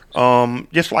 whatever.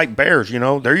 Just like bears,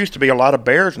 there used to be a lot of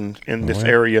bears in this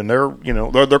area, and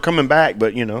they're coming back.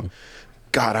 But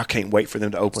God, I can't wait for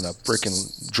them to open a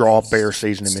freaking draw bear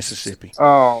season in Mississippi.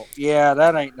 Oh yeah,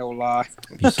 that ain't no lie.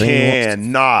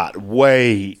 Cannot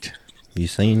wait. You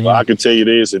seen it? Well, I can tell you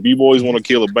this: if you boys want to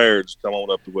kill a bear, just come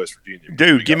on up to West Virginia.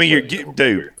 Dude, give me your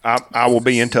dude. I will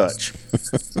be in touch.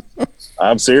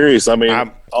 I'm serious. I mean,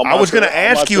 I was going to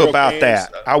ask you about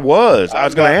that. I was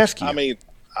going to ask you. I mean,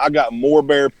 I got more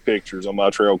bear pictures on my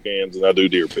trail cams than I do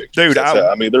deer pictures. Dude,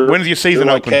 when's your season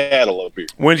open? Like cattle up here.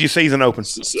 When's your season open?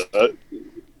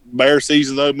 Bear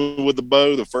season's open with the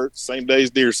bow the first same day as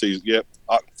deer season. Yep,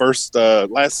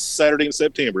 last Saturday in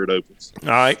September it opens. All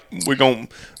right, we're going.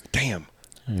 Damn,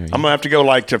 I'm gonna have to go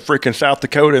like to freaking South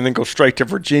Dakota and then go straight to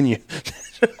Virginia.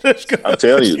 I'm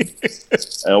telling you,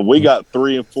 and we got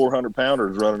 300 and 400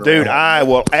 pounders running around. Dude, I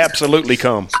will absolutely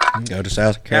come. Go to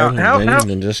South Carolina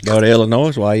and just go to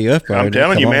Illinois while you up there. I'm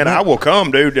telling you, man, I will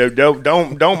come, dude.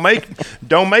 Don't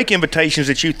make invitations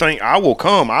that you think I will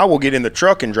come. I will get in the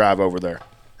truck and drive over there.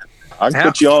 I can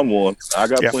put you on one. I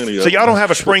got plenty of. So y'all don't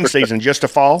have a spring season, just a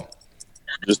fall?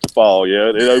 Just the fall,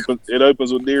 yeah. It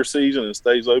opens with deer season and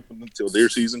stays open until deer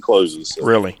season closes. So.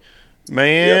 Really?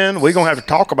 Man, we're going to have to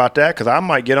talk about that because I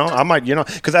might get on.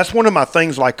 Because that's one of my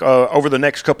things. Like over the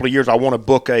next couple of years, I want to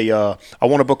book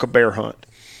a bear hunt.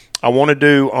 I want to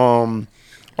do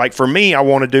like for me, I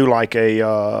want to do like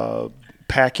a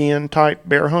pack-in type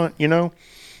bear hunt.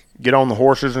 Get on the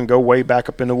horses and go way back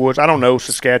up in the woods. I don't know,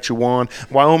 Saskatchewan,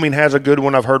 Wyoming has a good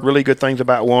one. I've heard really good things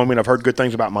about Wyoming. I've heard good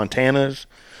things about Montana's.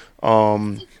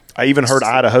 I even heard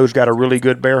Idaho's got a really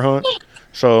good bear hunt.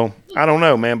 So I don't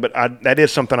know, man, but that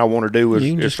is something I want to do.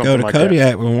 You can just go to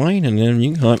Kodiak with Wayne, and then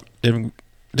you can hunt them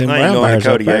I ain't going to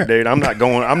Kodiak, dude. I'm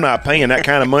not paying that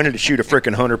kind of money to shoot a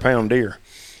freaking 100-pound deer.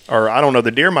 Or I don't know,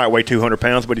 the deer might weigh 200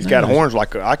 pounds, but he's got horns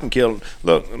like I can kill.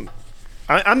 Look,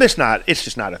 I'm just not. It's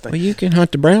just not a thing. Well, you can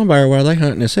hunt the brown bear while they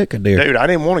hunting the sitka deer. Dude, I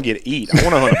didn't want to get eat. I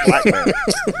want to hunt a black bear.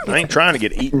 I ain't trying to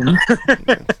get eaten.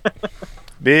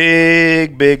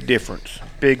 Big difference.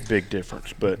 big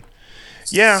difference. But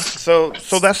yeah, so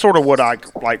that's sort of what I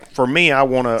like. For me, I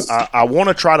want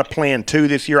to try to plan 2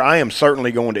 this year. I am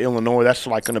certainly going to Illinois. That's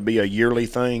like going to be a yearly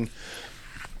thing,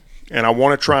 and I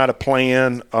want to try to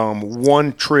plan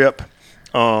 1 trip.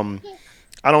 I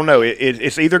don't know.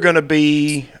 It's either going to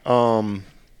be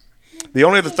the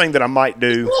only other thing that I might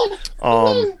do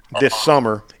this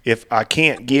summer if I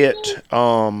can't get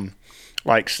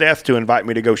like Seth to invite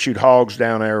me to go shoot hogs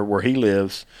down there where he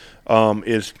lives.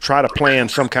 Is try to plan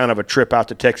some kind of a trip out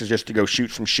to Texas just to go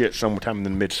shoot some shit sometime in the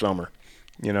midsummer,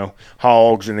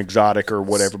 hogs and exotic or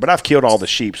whatever. But I've killed all the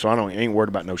sheep, so I ain't worried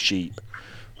about no sheep.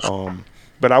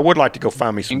 But I would like to go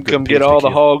find me some. You can come get all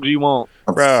the hogs you want.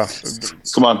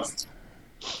 Come on,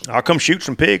 I'll come shoot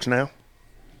some pigs now,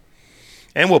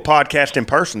 and we'll podcast in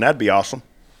person. That'd be awesome.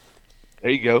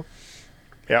 There you go.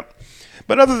 Yep.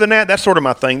 But other than that, that's sort of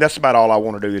my thing. That's about all I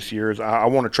want to do this year. Is I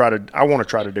want to try to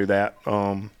do that.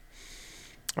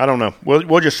 I don't know.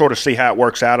 We'll just sort of see how it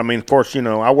works out. I mean, of course,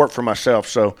 I work for myself,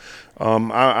 so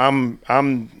I'm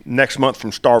next month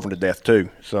from starving to death too.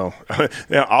 So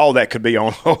all that could be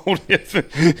on hold if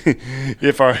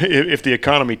the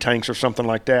economy tanks or something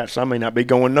like that. So I may not be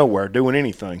going nowhere, doing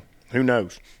anything. Who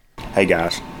knows? Hey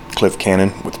guys, Cliff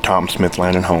Cannon with Tom Smith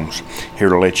Land and Homes, here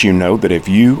to let you know that if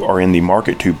you are in the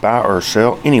market to buy or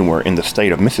sell anywhere in the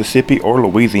state of Mississippi or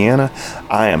Louisiana,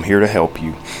 I am here to help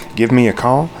you. Give me a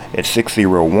call at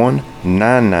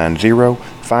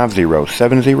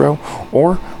 601-990-5070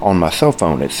 or on my cell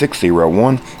phone at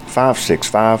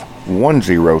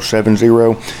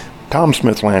 601-565-1070. Tom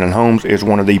Smith Land and Homes is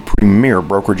one of the premier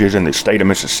brokerages in the state of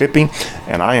Mississippi,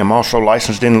 and I am also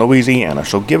licensed in Louisiana.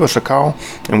 So give us a call,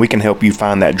 and we can help you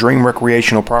find that dream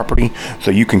recreational property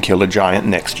so you can kill a giant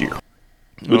next year.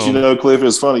 But Cliff,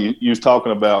 it's funny. You was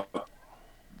talking about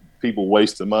people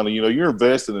wasting money. You're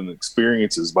invested in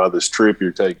experiences by this trip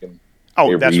you're taking.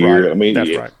 Oh, that's year. right. I mean,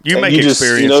 that's right. You make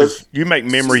experiences. You make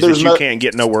memories that you can't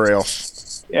get nowhere else.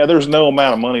 Yeah, there's no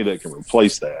amount of money that can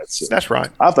replace that. So that's right.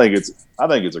 I think it's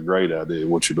a great idea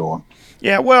what you're doing.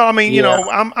 Yeah, well, I mean,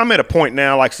 I'm at a point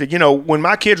now. Like I said, when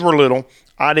my kids were little,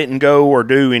 I didn't go or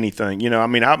do anything. I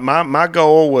mean, my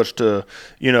goal was to,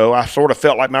 I sort of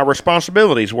felt like my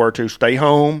responsibilities were to stay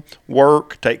home,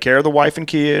 work, take care of the wife and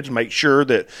kids, make sure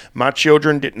that my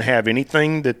children didn't have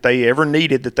anything that they ever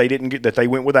needed that they didn't get, that they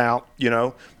went without.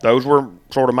 Those were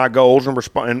sort of my goals and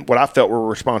what I felt were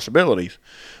responsibilities.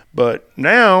 But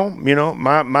now,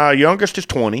 my youngest is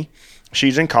 20.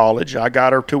 She's in college. I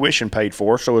got her tuition paid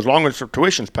for. So as long as her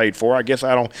tuition's paid for, I guess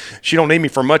she don't need me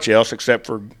for much else except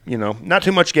for, not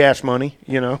too much gas money,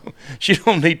 She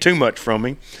don't need too much from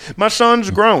me. My son's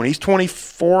grown. He's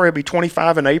 24. He'll be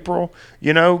 25 in April,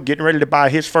 getting ready to buy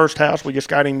his first house. We just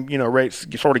got him,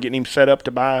 sort of getting him set up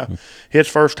to buy his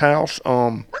first house.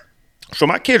 So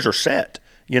my kids are set.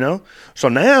 So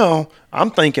now I'm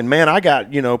thinking, man, I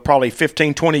got, probably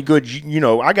 15, 20 good,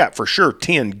 I got for sure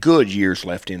 10 good years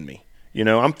left in me.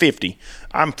 I'm 50.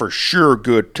 I'm for sure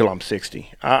good till I'm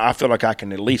 60. I feel like I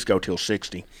can at least go till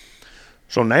 60.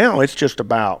 So now it's just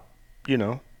about,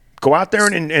 go out there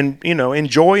and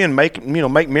enjoy and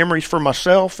make memories for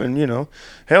myself. And,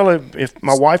 hell, if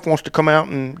my wife wants to come out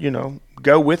and,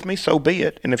 go with me, so be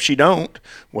it. And if she don't,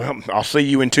 well, I'll see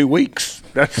you in 2 weeks.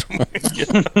 That's my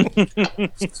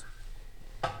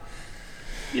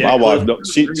wife,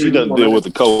 she doesn't deal with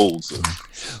the colds.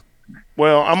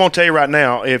 Well, I'm gonna tell you right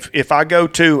now, if I go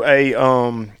to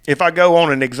if I go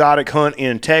on an exotic hunt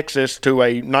in Texas to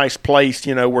a nice place,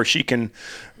 where she can,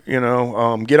 get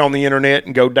on the internet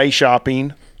and go day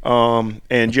shopping,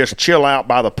 and just chill out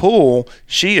by the pool,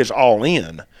 she is all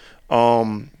in.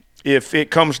 If it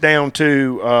comes down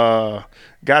to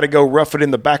got to go rough it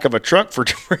in the back of a truck for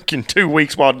freaking 2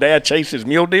 weeks while Dad chases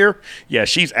mule deer, yeah,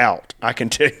 she's out. I can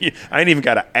tell you. I ain't even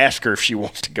got to ask her if she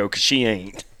wants to go because she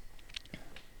ain't.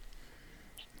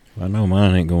 I know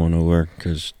mine ain't going nowhere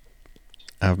because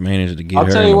I've managed to get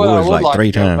her in the woods like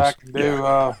 3 times.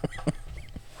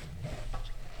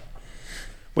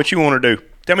 What you want to do?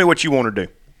 Tell me what you want to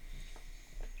do.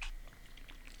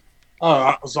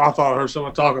 Oh, so I thought I heard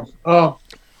someone talking.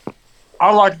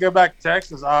 I'd like to go back to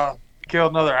Texas. I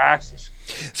killed another Axis.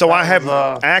 So I have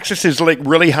Axis is like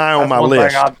really high on my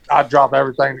list. I'd drop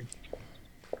everything.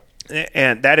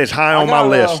 And that is high on my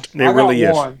list. It really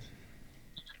is.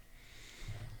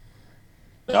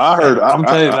 I heard. I'm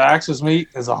telling you, the Axis meat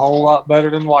is a whole lot better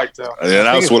than whitetail. Yeah,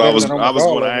 that's what I was going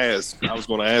to ask. I was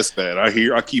going to ask that.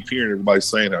 I keep hearing everybody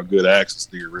saying how good Axis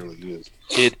deer really is.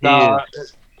 It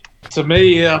is. To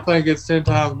me, I think it's 10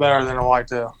 times better than a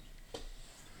whitetail.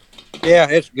 Yeah,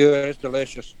 it's good. It's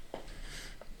delicious.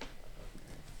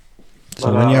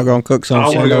 So when y'all gonna cook some? I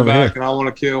want to send go over back here. and I want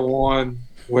to kill one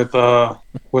with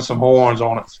some horns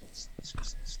on it.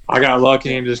 I got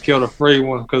lucky and just killed a free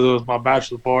one because it was my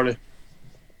bachelor party.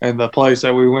 And the place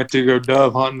that we went to go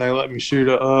dove hunting, they let me shoot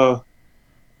a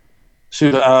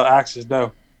axis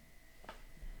doe.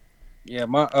 Yeah,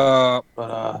 my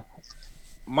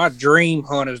dream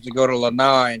hunt is to go to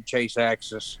Lanai and chase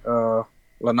axis.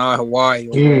 Lanai,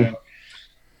 Hawaii.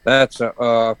 That's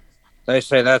they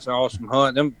say that's an awesome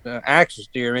hunt. Them axis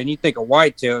deer, man. You think of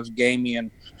whitetails gamey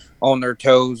and on their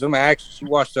toes. Them axis, you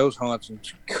watch those hunts, and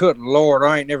good Lord,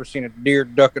 I ain't never seen a deer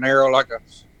duck an arrow like a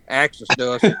axis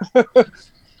does.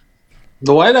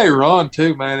 The way they run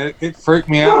too, man, it freaked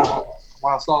me out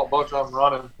when I saw a bunch of them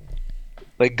running.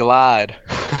 They glide.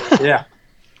 Yeah.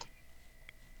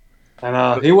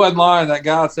 And he wasn't lying. That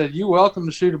guy said, "You welcome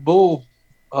to shoot a bull,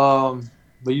 but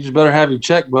you just better have your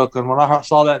checkbook." And when I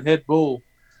saw that head bull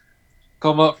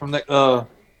come up from the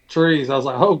trees, I was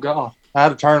like, "Oh God!" I had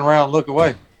to turn around and look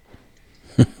away.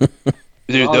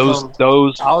 Dude, I was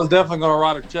definitely going to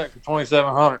write a check for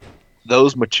 $2,700.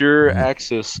 Those mature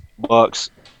axis bucks,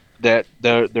 that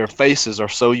their faces are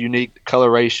so unique, the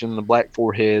coloration, the black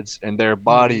foreheads, and their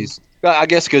bodies. I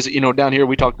guess because down here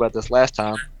we talked about this last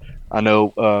time. I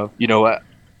know out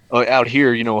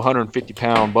here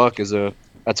 150-pound buck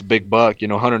that's a big buck.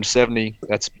 170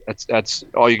 that's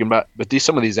all you can buy. But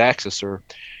some of these axis are,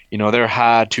 they're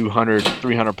high 200,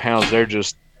 300 pounds.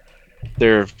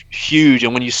 They're huge,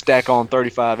 and when you stack on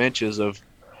 35 inches of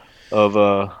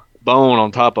bone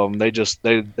on top of them, they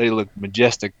look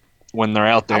majestic when they're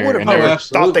out there. I would have never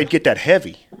thought they'd get that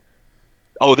heavy.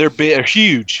 Oh, they're big. They're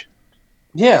huge.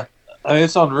 Yeah, I mean,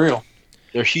 it's unreal.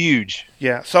 They're huge.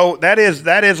 Yeah. So that is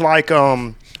like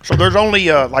so there's only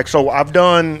so I've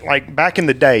done like back in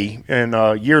the day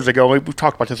and years ago we've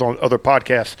talked about this on other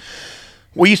podcasts.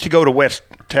 We used to go to West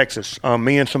Texas,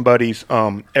 me and some buddies,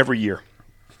 every year.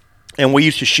 And we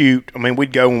used to shoot. I mean,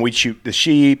 we'd go and we'd shoot the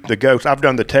sheep, the goats. I've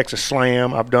done the Texas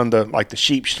Slam. I've done the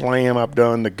sheep slam. I've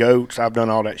done the goats. I've done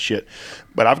all that shit.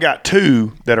 But I've got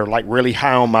two that are like really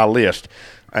high on my list: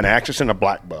 an axis and a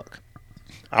black buck.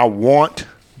 I want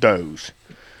those.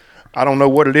 I don't know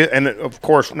what it is, and of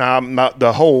course now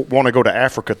the whole want to go to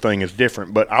Africa thing is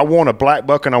different. But I want a black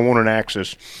buck and I want an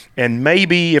axis, and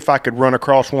maybe if I could run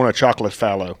across one, a chocolate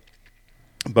fallow.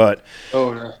 But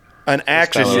an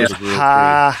axis is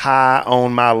high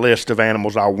on my list of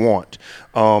animals I want.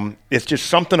 It's just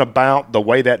something about the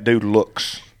way that dude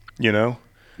looks,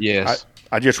 Yes.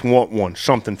 I just want one,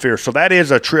 something fierce. So that is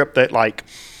a trip that, like,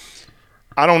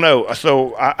 I don't know.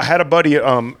 So I had a buddy,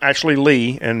 actually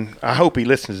Lee, and I hope he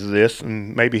listens to this,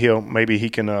 and maybe he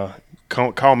can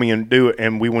call me and do it,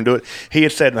 and we want to do it. He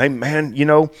had said, "Hey man,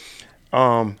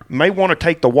 may want to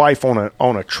take the wife on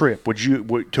a trip.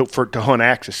 To hunt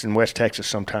axis in West Texas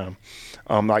sometime?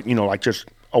 Like just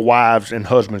a wives and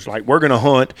husbands. Like we're gonna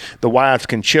hunt. The wives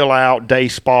can chill out, day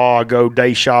spa, go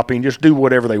day shopping, just do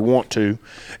whatever they want to,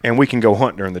 and we can go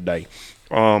hunt during the day."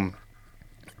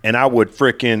 And I would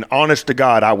freaking, honest to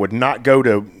God, I'd not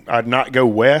go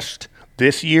west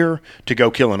this year to go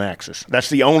kill an axis.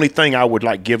 That's the only thing I would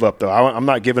like give up though. I'm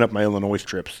not giving up my Illinois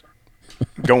trips.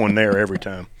 Going there every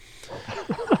time.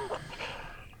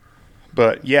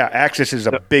 But yeah, axis is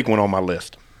a big one on my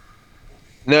list.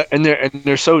 No, and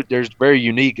they're very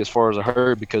unique as far as a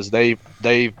herd because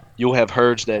you'll have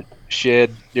herds that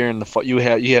shed during the fall. You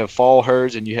have fall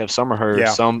herds and you have summer herds. Yeah.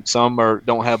 Some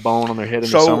don't have bone on their head in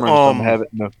the summer, and some have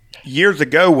it. Years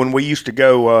ago when we used to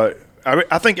go,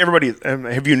 I think everybody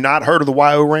have you not heard of the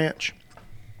YO Ranch?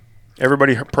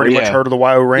 Everybody pretty much heard of the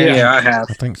YO Ranch? Yeah, I have.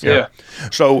 I think so. Yeah.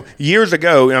 So years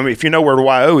ago, I mean, if you know where the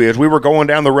YO is, we were going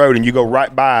down the road and you go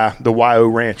right by the YO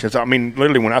Ranch. I mean,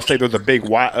 literally, when I say there's a big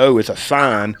YO, it's a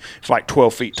sign. It's like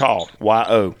 12 feet tall,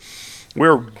 YO. We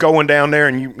were going down there,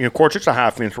 and of course, it's a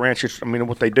high fence ranch.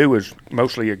 What they do is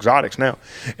mostly exotics now.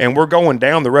 And we're going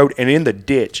down the road, and in the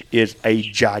ditch is a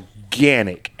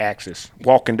gigantic axis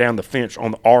walking down the fence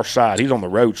on our side. He's on the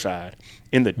road side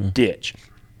in the ditch.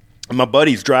 And my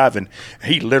buddy's driving.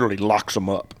 He literally locks him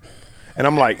up. And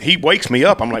I'm like, he wakes me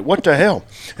up. I'm like, what the hell?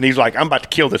 And he's like, I'm about to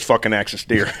kill this fucking axis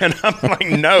deer. And I'm like,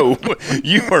 no,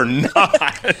 you are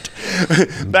not.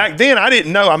 Back then, I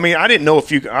didn't know. I mean, I didn't know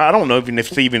I don't know even if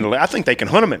it's even, I think they can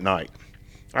hunt them at night.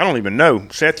 I don't even know.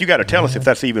 Seth, you got to tell us if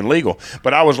that's even legal.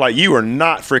 But I was like, you are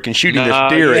not freaking shooting this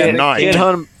deer at night. Can't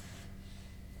hunt 'em.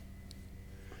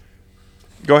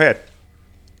 Go ahead.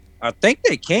 I think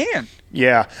they can.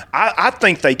 Yeah, I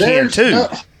think they can too.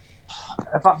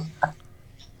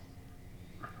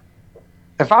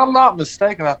 If I'm not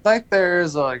mistaken, I think there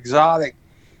is an exotic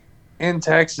in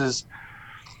Texas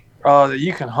that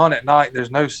you can hunt at night.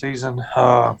 There's no season.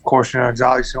 Of course,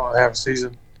 exotics don't have a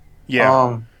season.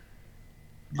 Yeah.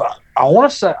 I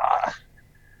want to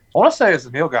say it's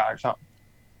a Neil guy or something.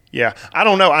 Yeah, I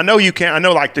don't know. I know you can't. I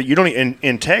know, like you don't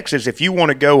in Texas. If you want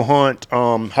to go hunt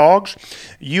hogs,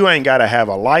 you ain't got to have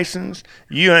a license.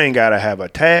 You ain't got to have a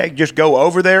tag. Just go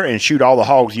over there and shoot all the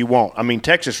hogs you want. I mean,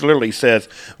 Texas literally says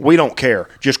we don't care.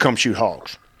 Just come shoot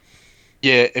hogs.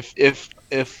 Yeah,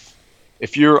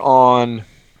 if you're on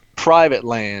private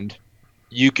land,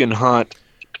 you can hunt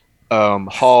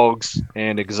hogs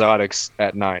and exotics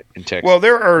at night in Texas. Well,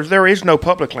 there is no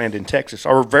public land in Texas,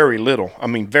 or very little. I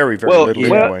mean, very little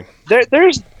anyway.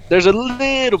 There's a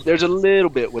little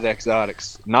bit with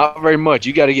exotics, not very much.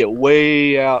 You got to get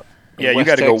way out. Yeah, you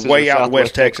got to go way out in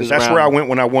West Texas. That's where I went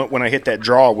when I hit that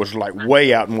draw. Was like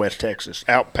way out in West Texas,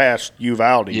 out past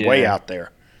Uvalde, way out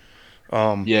there.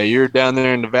 Yeah, you're down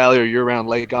there in the valley, or you're around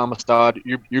Lake Amistad.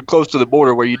 You're close to the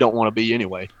border where you don't want to be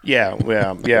anyway. Yeah.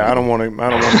 I don't want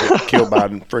to get killed by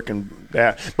freaking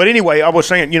that. But anyway, I was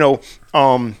saying,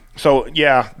 so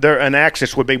yeah, there an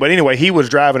Axis would be. But anyway, he was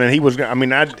driving, and he was. I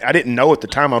mean, I didn't know at the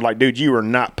time. I was like, dude, you are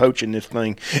not poaching this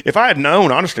thing. If I had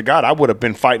known, honest to God, I would have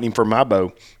been fighting him for my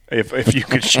bow. If you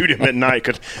could shoot him at night,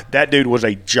 because that dude was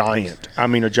a giant. I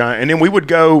mean, a giant. And then we would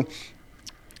go.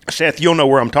 Seth, you'll know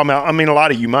where I'm talking about. I mean, a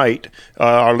lot of you might,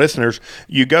 our listeners.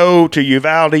 You go to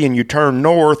Uvalde and you turn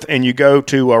north and you go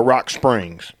to Rock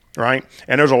Springs, right?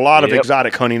 And there's a lot of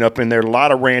exotic hunting up in there. A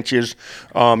lot of ranches.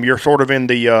 You're sort of in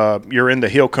the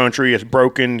hill country. It's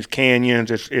broken, it's canyons,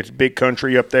 it's big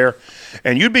country up there.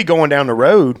 And you'd be going down the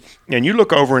road and you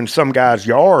look over in some guy's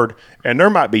yard and there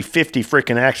might be 50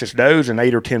 freaking Axis does and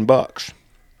 $8 or $10.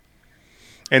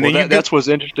 And then that's what's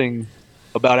interesting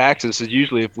about Axis is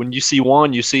usually when you see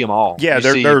one, you see them all. Yeah,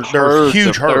 they're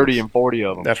huge herds. 30 and 40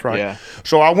 of them. That's right. Yeah.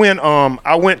 So I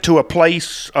went to a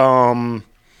place last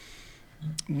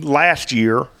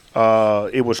year.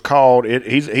 It was called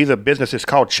he's a business. It's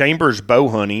called Chambers Bow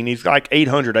Hunting. He's like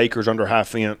 800 acres under high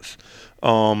fence.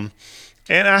 And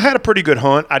I had a pretty good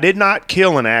hunt. I did not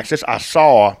kill an Axis. I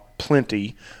saw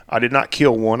plenty. I did not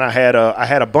kill one. I had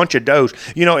a bunch of does.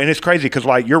 And it's crazy because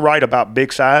like you're right about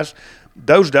big size.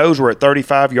 Those does were at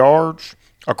 35 yards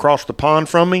across the pond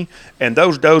from me, and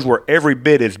those does were every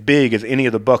bit as big as any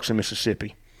of the bucks in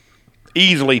Mississippi,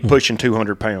 easily pushing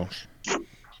 200 pounds.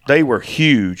 They were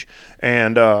huge,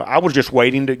 and I was just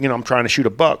waiting to, I'm trying to shoot a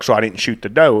buck, so I didn't shoot the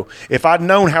doe. If I'd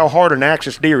known how hard an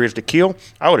Axis deer is to kill,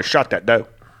 I would have shot that doe.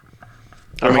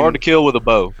 They're hard to kill with a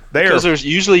bow. Because there's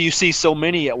usually you see so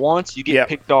many at once, you get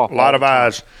picked off. A lot of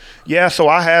eyes. Yeah, so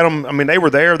I had them. I mean, they were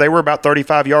there. They were about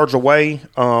 35 yards away.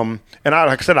 And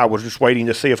like I said, I was just waiting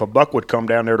to see if a buck would come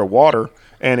down there to water,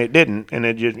 and it didn't. And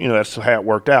it just, that's how it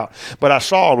worked out. But I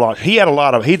saw a lot. He's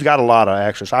got a lot of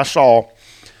Axis.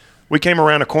 We came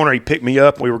around a corner. He picked me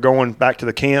up. We were going back to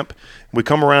the camp. We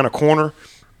come around a corner.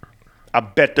 I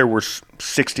bet there were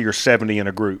 60 or 70 in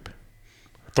a group.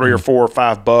 3 or 4 or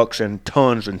 5 bucks and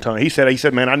tons and tons. He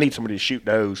said, man, I need somebody to shoot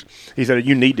does. He said,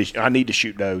 I need to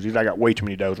shoot does. He said, I got way too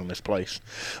many does in this place.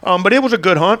 But it was a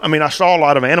good hunt. I mean, I saw a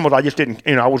lot of animals. I just didn't,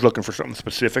 I was looking for something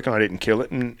specific and I didn't kill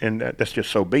it, and that's just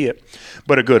so be it.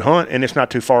 But a good hunt, and it's not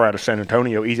too far out of San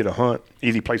Antonio. Easy to hunt,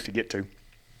 easy place to get to.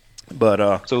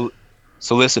 But so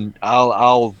listen,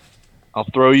 I'll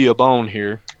throw you a bone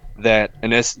here that,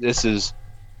 and this is,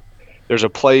 there's a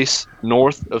place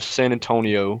north of San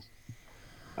Antonio.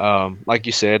 Like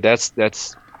you said,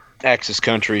 that's Axis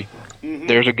country. Mm-hmm.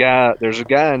 There's a guy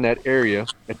in that area.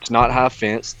 It's not high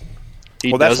fenced.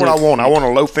 That's what I want. I want a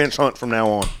low fence hunt from now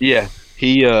on. Yeah,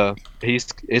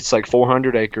 it's like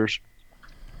 400 acres.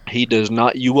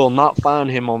 You will not find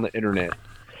him on the internet.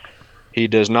 He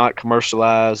does not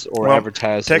commercialize or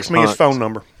advertise. Text me his phone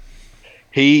number.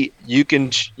 You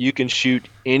can shoot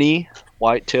any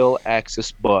whitetail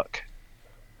Axis buck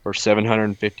for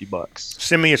 $750.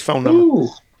 Send me his phone number. Ooh.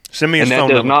 Send me his phone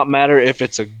number. And that does not matter if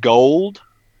it's a gold.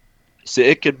 So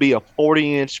it could be a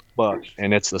 40-inch buck,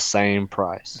 and it's the same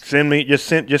price. Send me his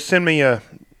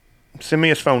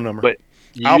phone number. But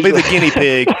I'll be the guinea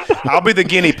pig.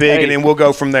 Hey, and then we'll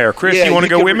go from there. Chris, you want to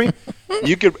go with me?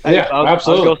 You could. Yeah,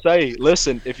 absolutely. I was gonna say,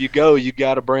 listen, if you go, you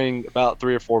got to bring about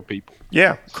 3 or 4 people.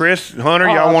 Yeah, Chris, Hunter,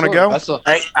 y'all want to go? I'm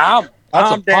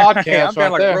down, podcast. I'm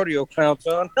down like a rodeo clown,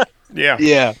 son.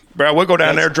 Yeah. Bro, we'll go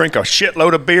down there, drink a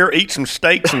shitload of beer, eat some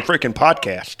steaks, and freaking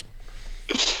podcast.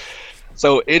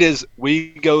 So it is.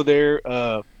 We go there.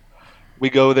 We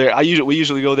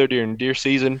usually go there during deer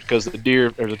season because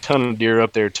there's a ton of deer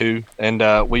up there too, and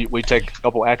we take a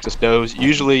couple Axis does.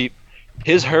 Usually,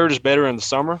 his herd is better in the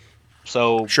summer.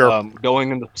 So sure.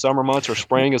 Going in the summer months or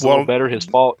spring is a little better. His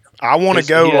fall. I want to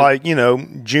go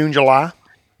June, July.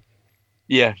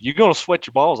 Yeah, you're gonna sweat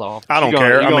your balls off. I don't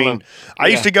care. I mean, I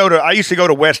used to go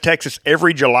to West Texas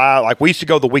every July. Like we used to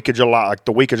go the week of July, like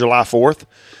the week of July 4th,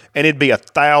 and it'd be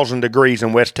 1,000 degrees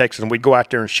in West Texas, and we'd go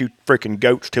out there and shoot freaking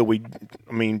goats till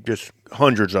just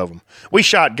hundreds of them. We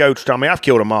shot goats. I mean, I've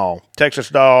killed them all. Texas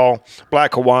Doll,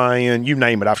 Black Hawaiian, you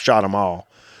name it, I've shot them all.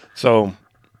 So,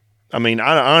 I mean,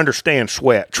 I understand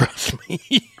sweat. Trust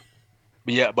me.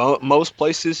 Yeah, but most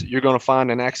places you're going to find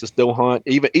an access doe hunt,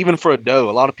 even for a doe.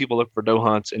 A lot of people look for doe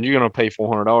hunts, and you're going to pay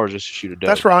 $400 just to shoot a doe.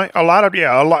 That's right.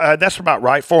 That's about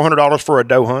right. $400 for a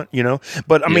doe hunt, you know.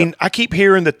 But I mean, I keep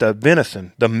hearing that the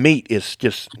venison, the meat, is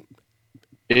just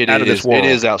out of this world. It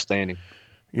is outstanding.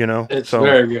 You know, it's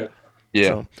very good. Yeah,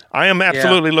 so I am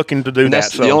absolutely looking to do that.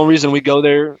 That's the only reason we go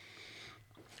there.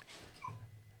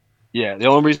 Yeah, the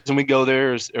only reason we go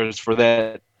there is for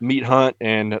that meat hunt,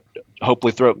 and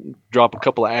hopefully drop a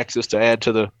couple of axes to add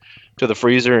to the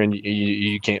freezer, and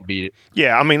you can't beat it.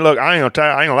 Yeah, I mean, look, I ain't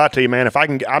gonna lie to you, man. If I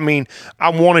can, I mean, I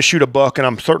want to shoot a buck, and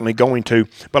I'm certainly going to.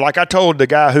 But like I told the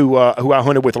guy who I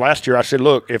hunted with last year, I said,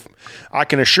 look, if I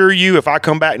can assure you, if I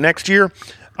come back next year,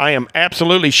 I am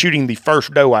absolutely shooting the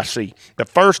first doe I see. The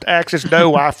first axis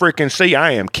doe I freaking see,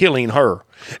 I am killing her,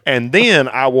 and then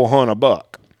I will hunt a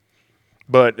buck.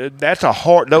 But that's a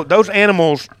hard, those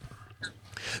animals.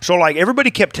 So, like,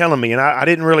 everybody kept telling me, and I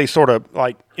didn't really sort of,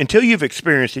 like, until you've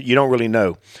experienced it, you don't really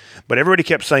know. But everybody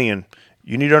kept saying,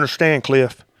 you need to understand,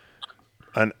 Cliff,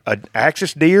 an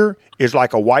axis deer is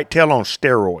like a whitetail on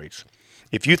steroids.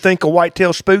 If you think a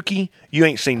whitetail spooky, you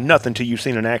ain't seen nothing till you've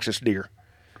seen an axis deer.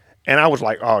 And I was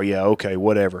like, oh, yeah, okay,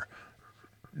 whatever.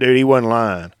 Dude, he wasn't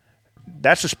lying.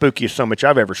 That's the spookiest summit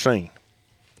I've ever seen.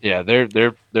 Yeah,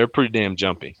 they're pretty damn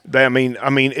jumpy. I mean,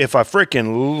 if a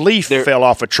freaking leaf fell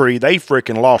off a tree, they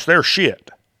freaking lost their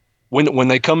shit. When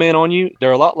they come in on you,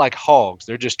 they're a lot like hogs.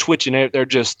 They're just twitching. They're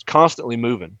just constantly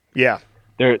moving. Yeah.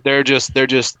 They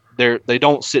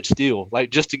don't sit still. Like,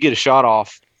 just to get a shot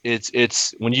off,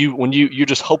 it's when you're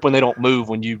just hoping they don't move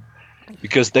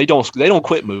because they don't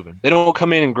quit moving. They don't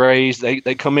come in and graze.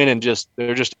 They come in and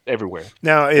they're just everywhere.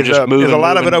 Now is a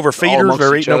lot of it over feeders?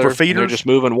 They're eating over feeders. They're just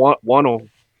moving one will.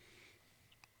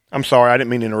 I'm sorry, I didn't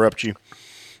mean to interrupt you.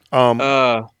 But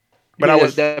I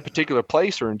was that particular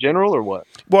place, or in general, or what?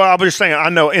 Well, I was just saying. I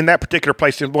know in that particular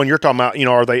place, when you're talking about, you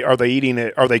know, are they eating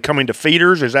it? Are they coming to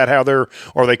feeders? Is that how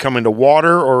are they coming to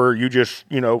water, or are you just,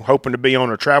 you know, hoping to be on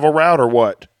a travel route, or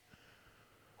what?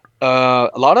 A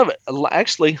lot of it,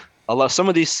 actually. Some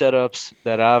of these setups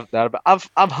that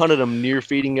I've hunted them near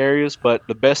feeding areas, but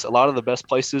a lot of the best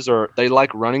places they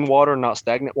like running water, not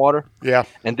stagnant water. Yeah.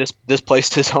 And this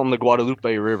place is on the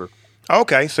Guadalupe River.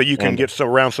 Okay, so you can get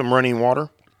around some running water.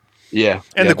 Yeah.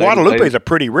 And the Guadalupe is a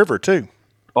pretty river too.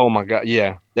 Oh my God,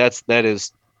 yeah. That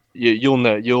is you'll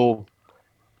know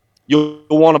you'll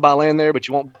want to buy land there, but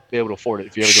you won't be able to afford it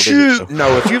if you ever go visit. So.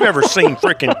 No, if you've ever seen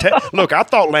freaking look, I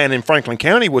thought land in Franklin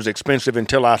County was expensive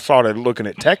until I started looking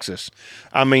at Texas.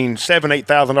 I mean,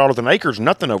 $7,000-8,000 an acre is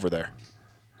nothing over there.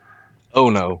 Oh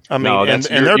no! I mean, no, and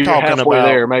they're talking about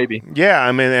there maybe. Yeah,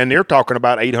 I mean, and they're talking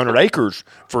about 800 acres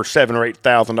for $7,000 or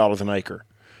 $8,000 an acre.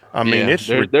 I mean, it's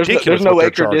ridiculous. There's no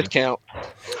acre discount.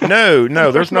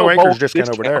 No, there's no acres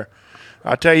discount over there.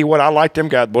 I tell you what, I like them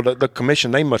guys. Well, the commission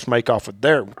they must make off of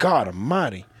their God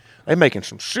Almighty, they making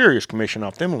some serious commission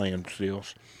off them land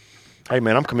deals. Hey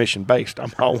man, I'm commission based.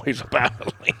 I'm always about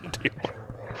a land deal.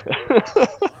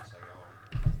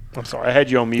 I'm sorry, I had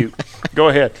you on mute. Go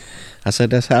ahead. I said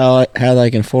that's how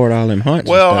they can afford all them hunts.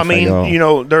 Well, I mean, you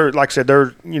know, they're like I said,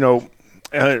 they're, you know,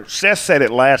 Seth said it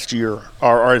last year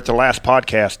or at the last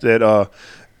podcast that,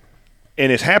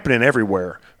 and it's happening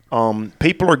everywhere.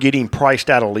 People are getting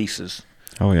priced out of leases.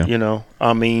 Oh, yeah. You know,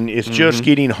 I mean, it's just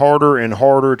getting harder and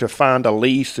harder to find a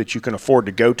lease that you can afford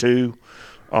to go to.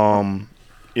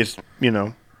 It's, you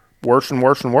know, worse and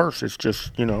worse and worse. It's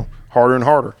just, you know, harder and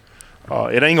harder.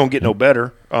 It ain't going to get no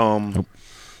better.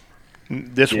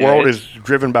 This world is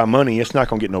driven by money. It's not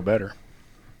going to get no better.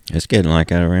 It's getting like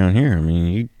that around here. I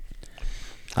mean,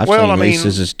 I've seen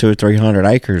leases that's 200 or 300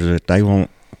 acres that they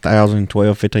want $1,000,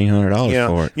 $1,200, $1,500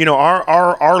 for it. You know,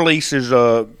 our lease is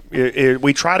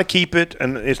we try to keep it,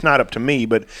 and it's not up to me,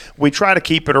 but we try to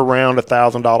keep it around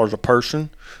 $1,000 a person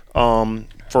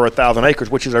for 1,000 acres,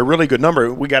 which is a really good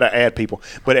number. We got to add people,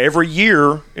 but every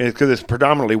year, because it's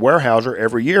predominantly Weyerhaeuser,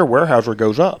 every year Weyerhaeuser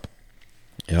goes up.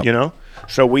 Yep. You know,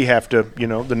 so we have to, you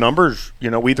know, the numbers. You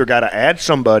know, we either got to add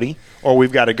somebody or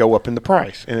we've got to go up in the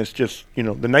price, and it's just, you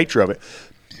know, the nature of it.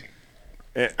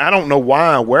 I don't know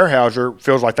why Weyerhaeuser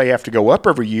feels like they have to go up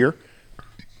every year.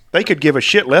 They could give a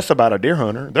shit less about a deer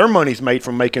hunter. Their money's made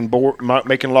from making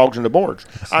logs into boards.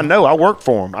 I know. I work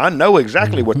for them. I know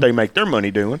exactly what they make their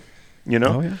money doing. You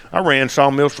know, Oh, yeah. I ran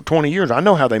sawmills for 20 years. I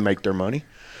know how they make their money.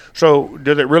 So,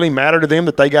 does it really matter to them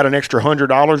that they got an extra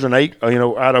 $100 an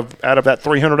acre? Out of that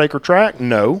 300-acre tract?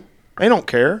 No, they don't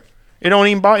care. It don't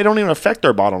even affect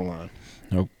their bottom line.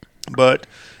 Nope. But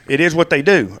it is what they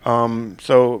do.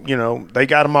 So they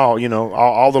got them all.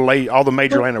 All the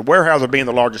major landowners. Weyerhaeuser being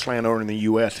the largest landowner in the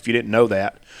U.S. If you didn't know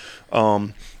that,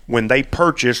 when they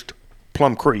purchased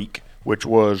Plum Creek, which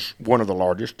was one of the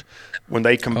largest, when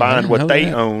they combined what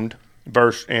they owned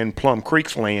and Plum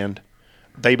Creek's land,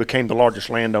 they became the largest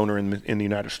landowner in the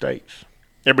United States.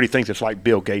 Everybody thinks it's like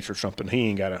Bill Gates or something.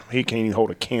 He can't even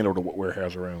hold a candle to what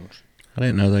Weyerhaeuser owns. I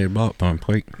didn't know they had bought Plum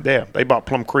Creek. Yeah, they bought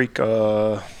Plum Creek,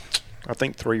 I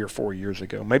think 3 or 4 years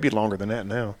ago, maybe longer than that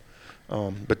now.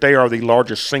 But they are the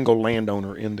largest single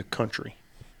landowner in the country.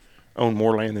 Own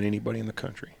more land than anybody in the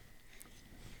country.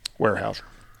 Weyerhaeuser.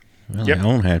 Well, Yep. they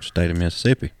own half the state of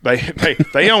Mississippi.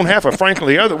 They own half of Franklin.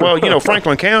 The other,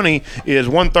 Franklin County is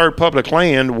 1/3 public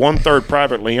land, 1/3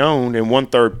 privately owned, and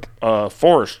 1/3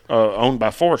 forest owned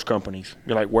by forest companies,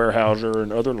 like Weyerhaeuser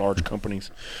and other large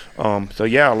companies. So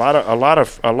yeah, a lot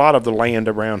of the land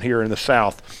around here in the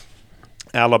South,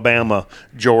 Alabama,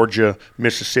 Georgia,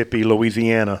 Mississippi,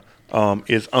 Louisiana,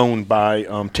 is owned by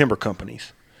timber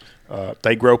companies.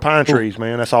 They grow pine trees,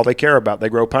 man. That's all they care about. They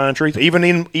grow pine trees, even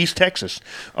in East Texas.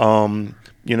 If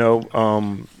you go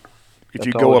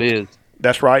up,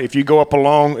 that's right. If you go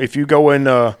in,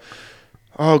 oh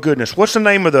goodness, what's the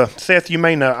name of Seth? You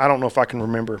may know. I don't know if I can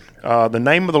remember the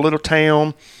name of the little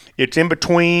town. It's in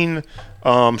between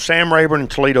Sam Rayburn and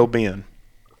Toledo Bend.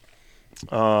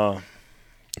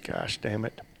 Gosh damn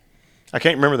it, I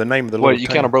can't remember the name of the little. Well, you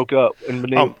kind of broke up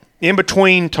in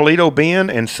between Toledo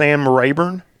Bend and Sam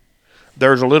Rayburn.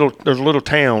 There's a little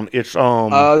town. It's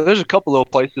there's a couple little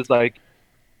places like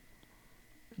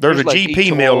there's a like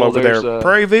GP mill over there.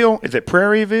 Prairieville? Is it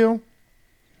Prairieville?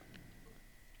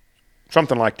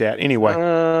 Something like that. Anyway,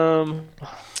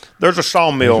 there's a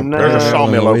sawmill. There's a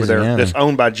sawmill over there that's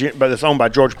owned by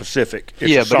Georgia Pacific.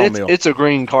 It's it's a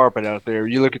green carpet out there.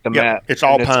 You look at the map. It's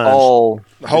all pines.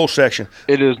 The whole section.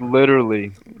 It is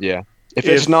literally If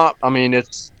it's not, I mean,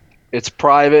 it's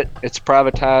private, it's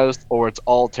privatized, or it's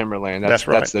all timberland. That's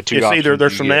right. That's the two options. It's either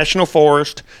there's some national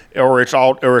forest, or it's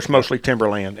mostly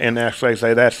timberland. And that's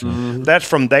that's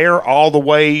from there all the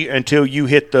way until you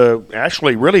hit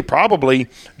probably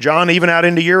John, even out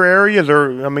into your area.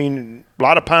 A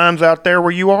lot of pines out there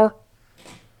where you are.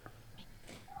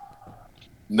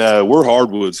 No, we're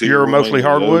hardwoods here. You're mostly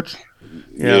hardwoods.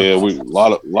 Yeah, we a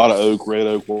lot of oak, red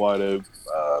oak, white oak,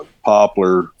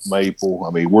 poplar,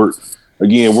 maple.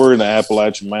 We're in the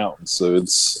Appalachian Mountains, so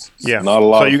it's not a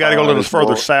lot. So you got to go a little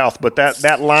further south, but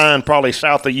that line probably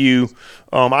south of you.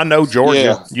 I know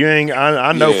Georgia.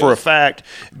 I know for a fact.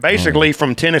 Basically,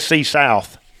 from Tennessee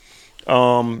south.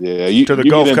 To the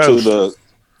Gulf Coast. To the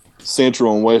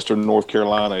central and western North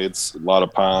Carolina, it's a lot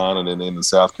of pine, and then in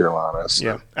South Carolina.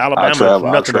 So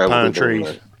Alabama, nothing but pine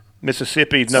trees.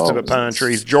 Mississippi, nothing but pine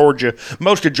trees. Georgia,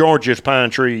 most of Georgia is pine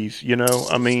trees.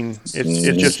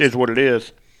 It just is what it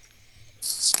is.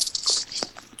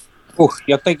 Oh,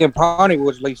 I think them Piney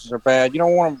Woods leases are bad. You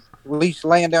don't want to lease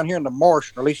land down here in the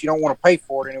marsh, or at least you don't want to pay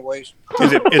for it anyways.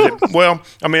 Is it? Well,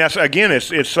 that's again,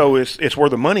 it's where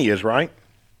the money is, right?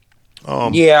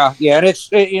 And I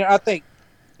think,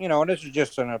 and this is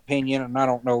just an opinion, and I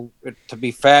don't know it to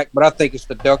be fact, but I think it's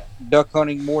the duck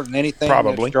hunting more than anything.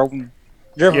 Probably that's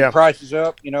driven prices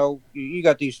up. You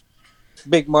got these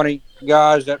big money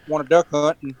guys that want to duck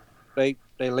hunt, and they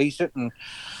lease it, and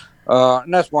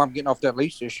that's why I'm getting off that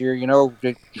lease this year.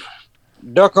 The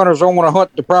duck hunters don't want to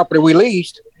hunt the property we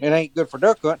leased. It ain't good for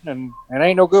duck hunting, and it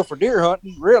ain't no good for deer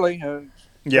hunting, really.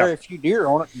 Very few deer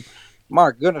on it. And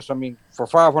my goodness, for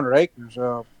 500 acres,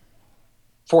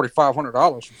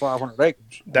 $4,500 for 500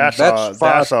 acres.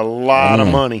 That's a lot of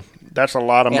money. That's a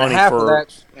lot of money for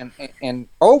and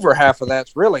over half of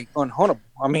that's really unhuntable.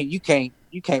 You can't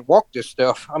walk this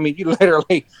stuff. You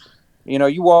literally.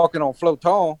 You walking on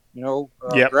floton,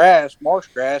 grass, marsh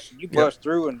grass, and you bust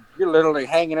through, and you're literally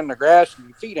hanging in the grass, and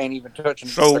your feet ain't even touching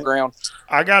the ground.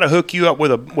 I got to hook you up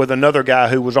with another guy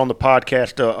who was on the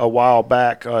podcast a while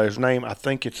back. His name, I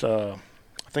think it's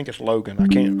Logan. I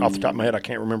can't off the top of my head. I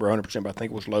can't remember 100%, but I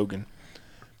think it was Logan.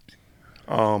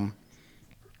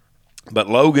 But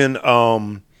Logan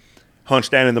hunts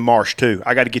down in the marsh too.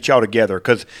 I got to get y'all together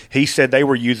because he said they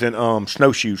were using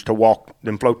snowshoes to walk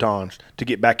them flotons to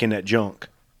get back in that junk.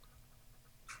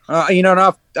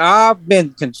 I've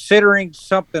been considering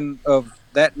something of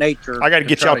that nature. I got to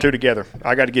get y'all two together.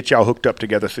 I got to get y'all hooked up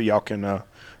together so y'all can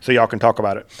talk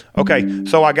about it. Okay,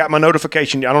 so I got my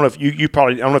notification. I don't know if you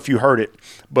probably, I don't know if you heard it,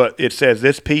 but it says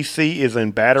this PC is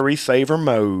in battery saver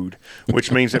mode,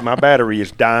 which means that my battery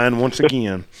is dying once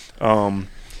again.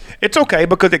 It's okay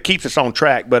because it keeps us on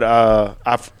track. But I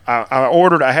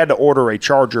had to order a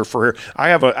charger for here. I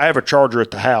have a charger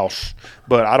at the house,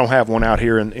 but I don't have one out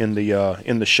here in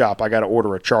the shop. I got to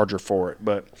order a charger for it.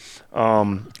 But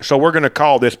so we're gonna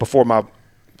call this before my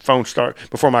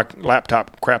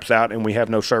laptop craps out and we have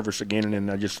no service again, and then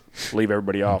I just leave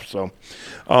everybody off. So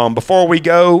before we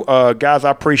go, guys, I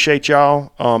appreciate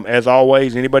y'all as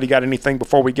always. Anybody got anything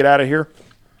before we get out of here?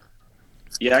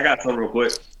 Yeah, I got something real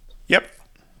quick. Yep.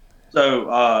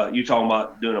 So you talking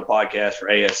about doing a podcast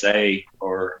for ASA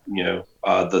or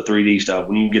the 3D stuff?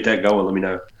 When you get that going, let me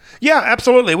know. Yeah,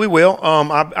 absolutely, we will.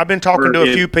 I've been talking to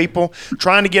a few people,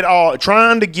 trying to get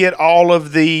all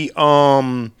of the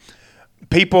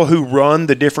people who run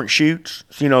the different shoots.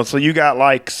 So you got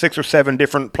like 6 or 7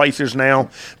 different places now,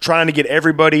 trying to get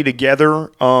everybody together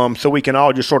so we can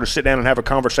all just sort of sit down and have a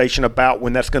conversation about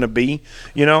when that's going to be.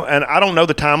 And I don't know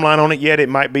the timeline on it yet. It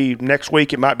might be next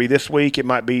week. It might be this week. It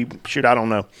might be I don't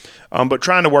know. But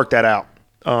trying to work that out.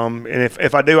 And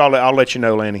if I do, I'll let you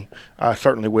know, Lanny. I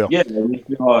certainly will. Yeah,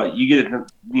 you get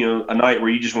a night where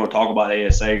you just want to talk about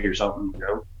ASA or something.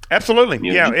 Absolutely.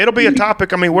 Yeah, it'll be a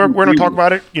topic. I mean, we're going to talk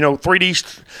about it.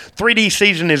 3D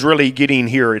season is really getting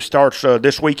here. It starts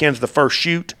this weekend's the first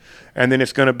shoot, and then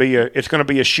it's going to be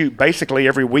a shoot basically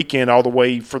every weekend all the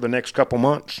way for the next couple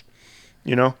months.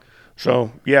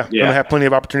 So going to have plenty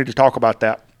of opportunity to talk about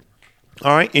that.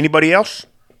 All right. Anybody else?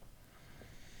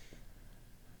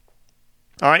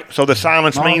 All right. So the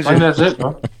silence means I think that's it,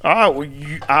 bro. Oh,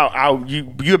 well,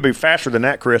 you'd be faster than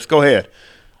that, Chris. Go ahead.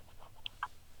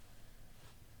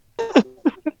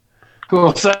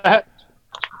 What's that?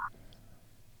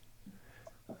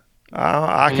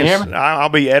 I'll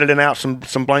be editing out some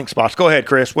blank spots. Go ahead,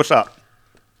 Chris. What's up?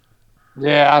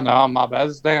 Yeah, I know. I'm my bad.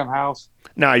 This damn house.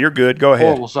 No, you're good. Go ahead.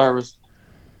 Horrible service.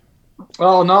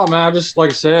 Oh no, man! I just like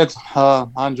I said, I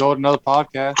enjoyed another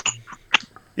podcast.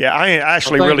 Yeah, I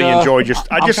actually really enjoy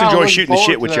enjoy shooting the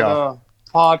shit with y'all.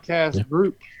 Podcast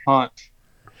group hunt.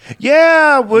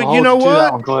 Yeah, well, you know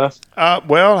what? Cliff.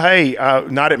 Well, hey,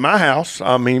 not at my house.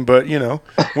 I mean, but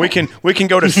we can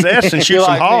go to Seth's and shoot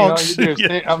some hogs.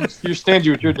 You're stingy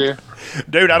with your deer,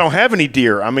 dude. I don't have any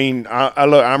deer. I mean,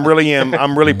 I'm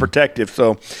really protective.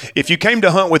 So if you came to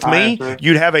hunt with me,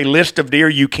 you'd have a list of deer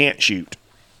you can't shoot.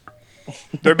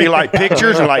 There'd be like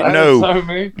pictures and like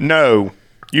no.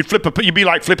 You'd be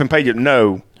like flipping pages.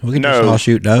 No, we can just all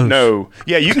shoot does. No,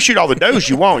 yeah, you can shoot all the does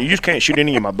you want. You just can't shoot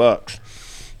any of my bucks.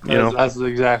 That's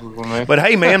exactly what I mean. But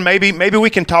hey, man, maybe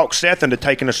we can talk Seth into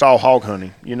taking us all hog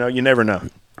hunting. You never know.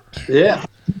 Yeah.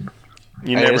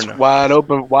 You never it's know. Wide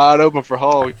open for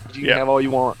hog. You can have all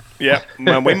you want. Yeah,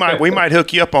 well, we might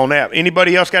hook you up on that.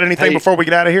 Anybody else got anything before we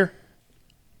get out of here?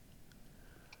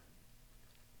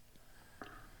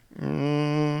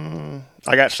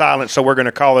 I got silence, so we're going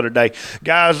to call it a day.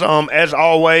 Guys, as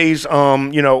always,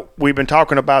 we've been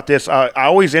talking about this. I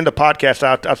always end the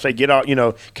podcast, I say get out,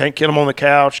 can't kill them on the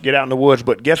couch, get out in the woods.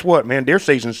 But guess what, man? Deer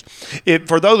season's,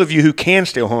 for those of you who can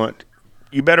still hunt,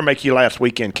 you better make your last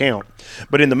weekend count.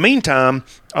 But in the meantime,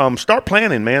 start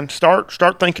planning, man.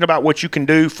 Start thinking about what you can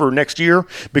do for next year,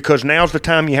 because now's the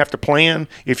time you have to plan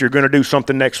if you're going to do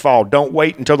something next fall. Don't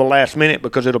wait until the last minute,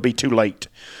 because it'll be too late.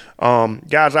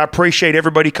 Guys, I appreciate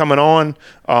everybody coming on.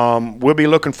 We'll be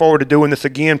looking forward to doing this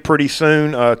again pretty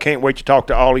soon. Can't wait to talk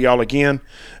to all of y'all again.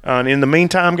 And in the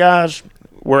meantime, guys,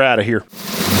 we're out of here.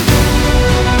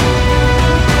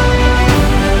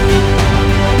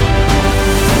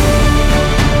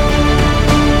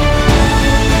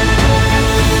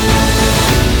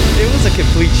 It was a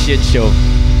complete shit show.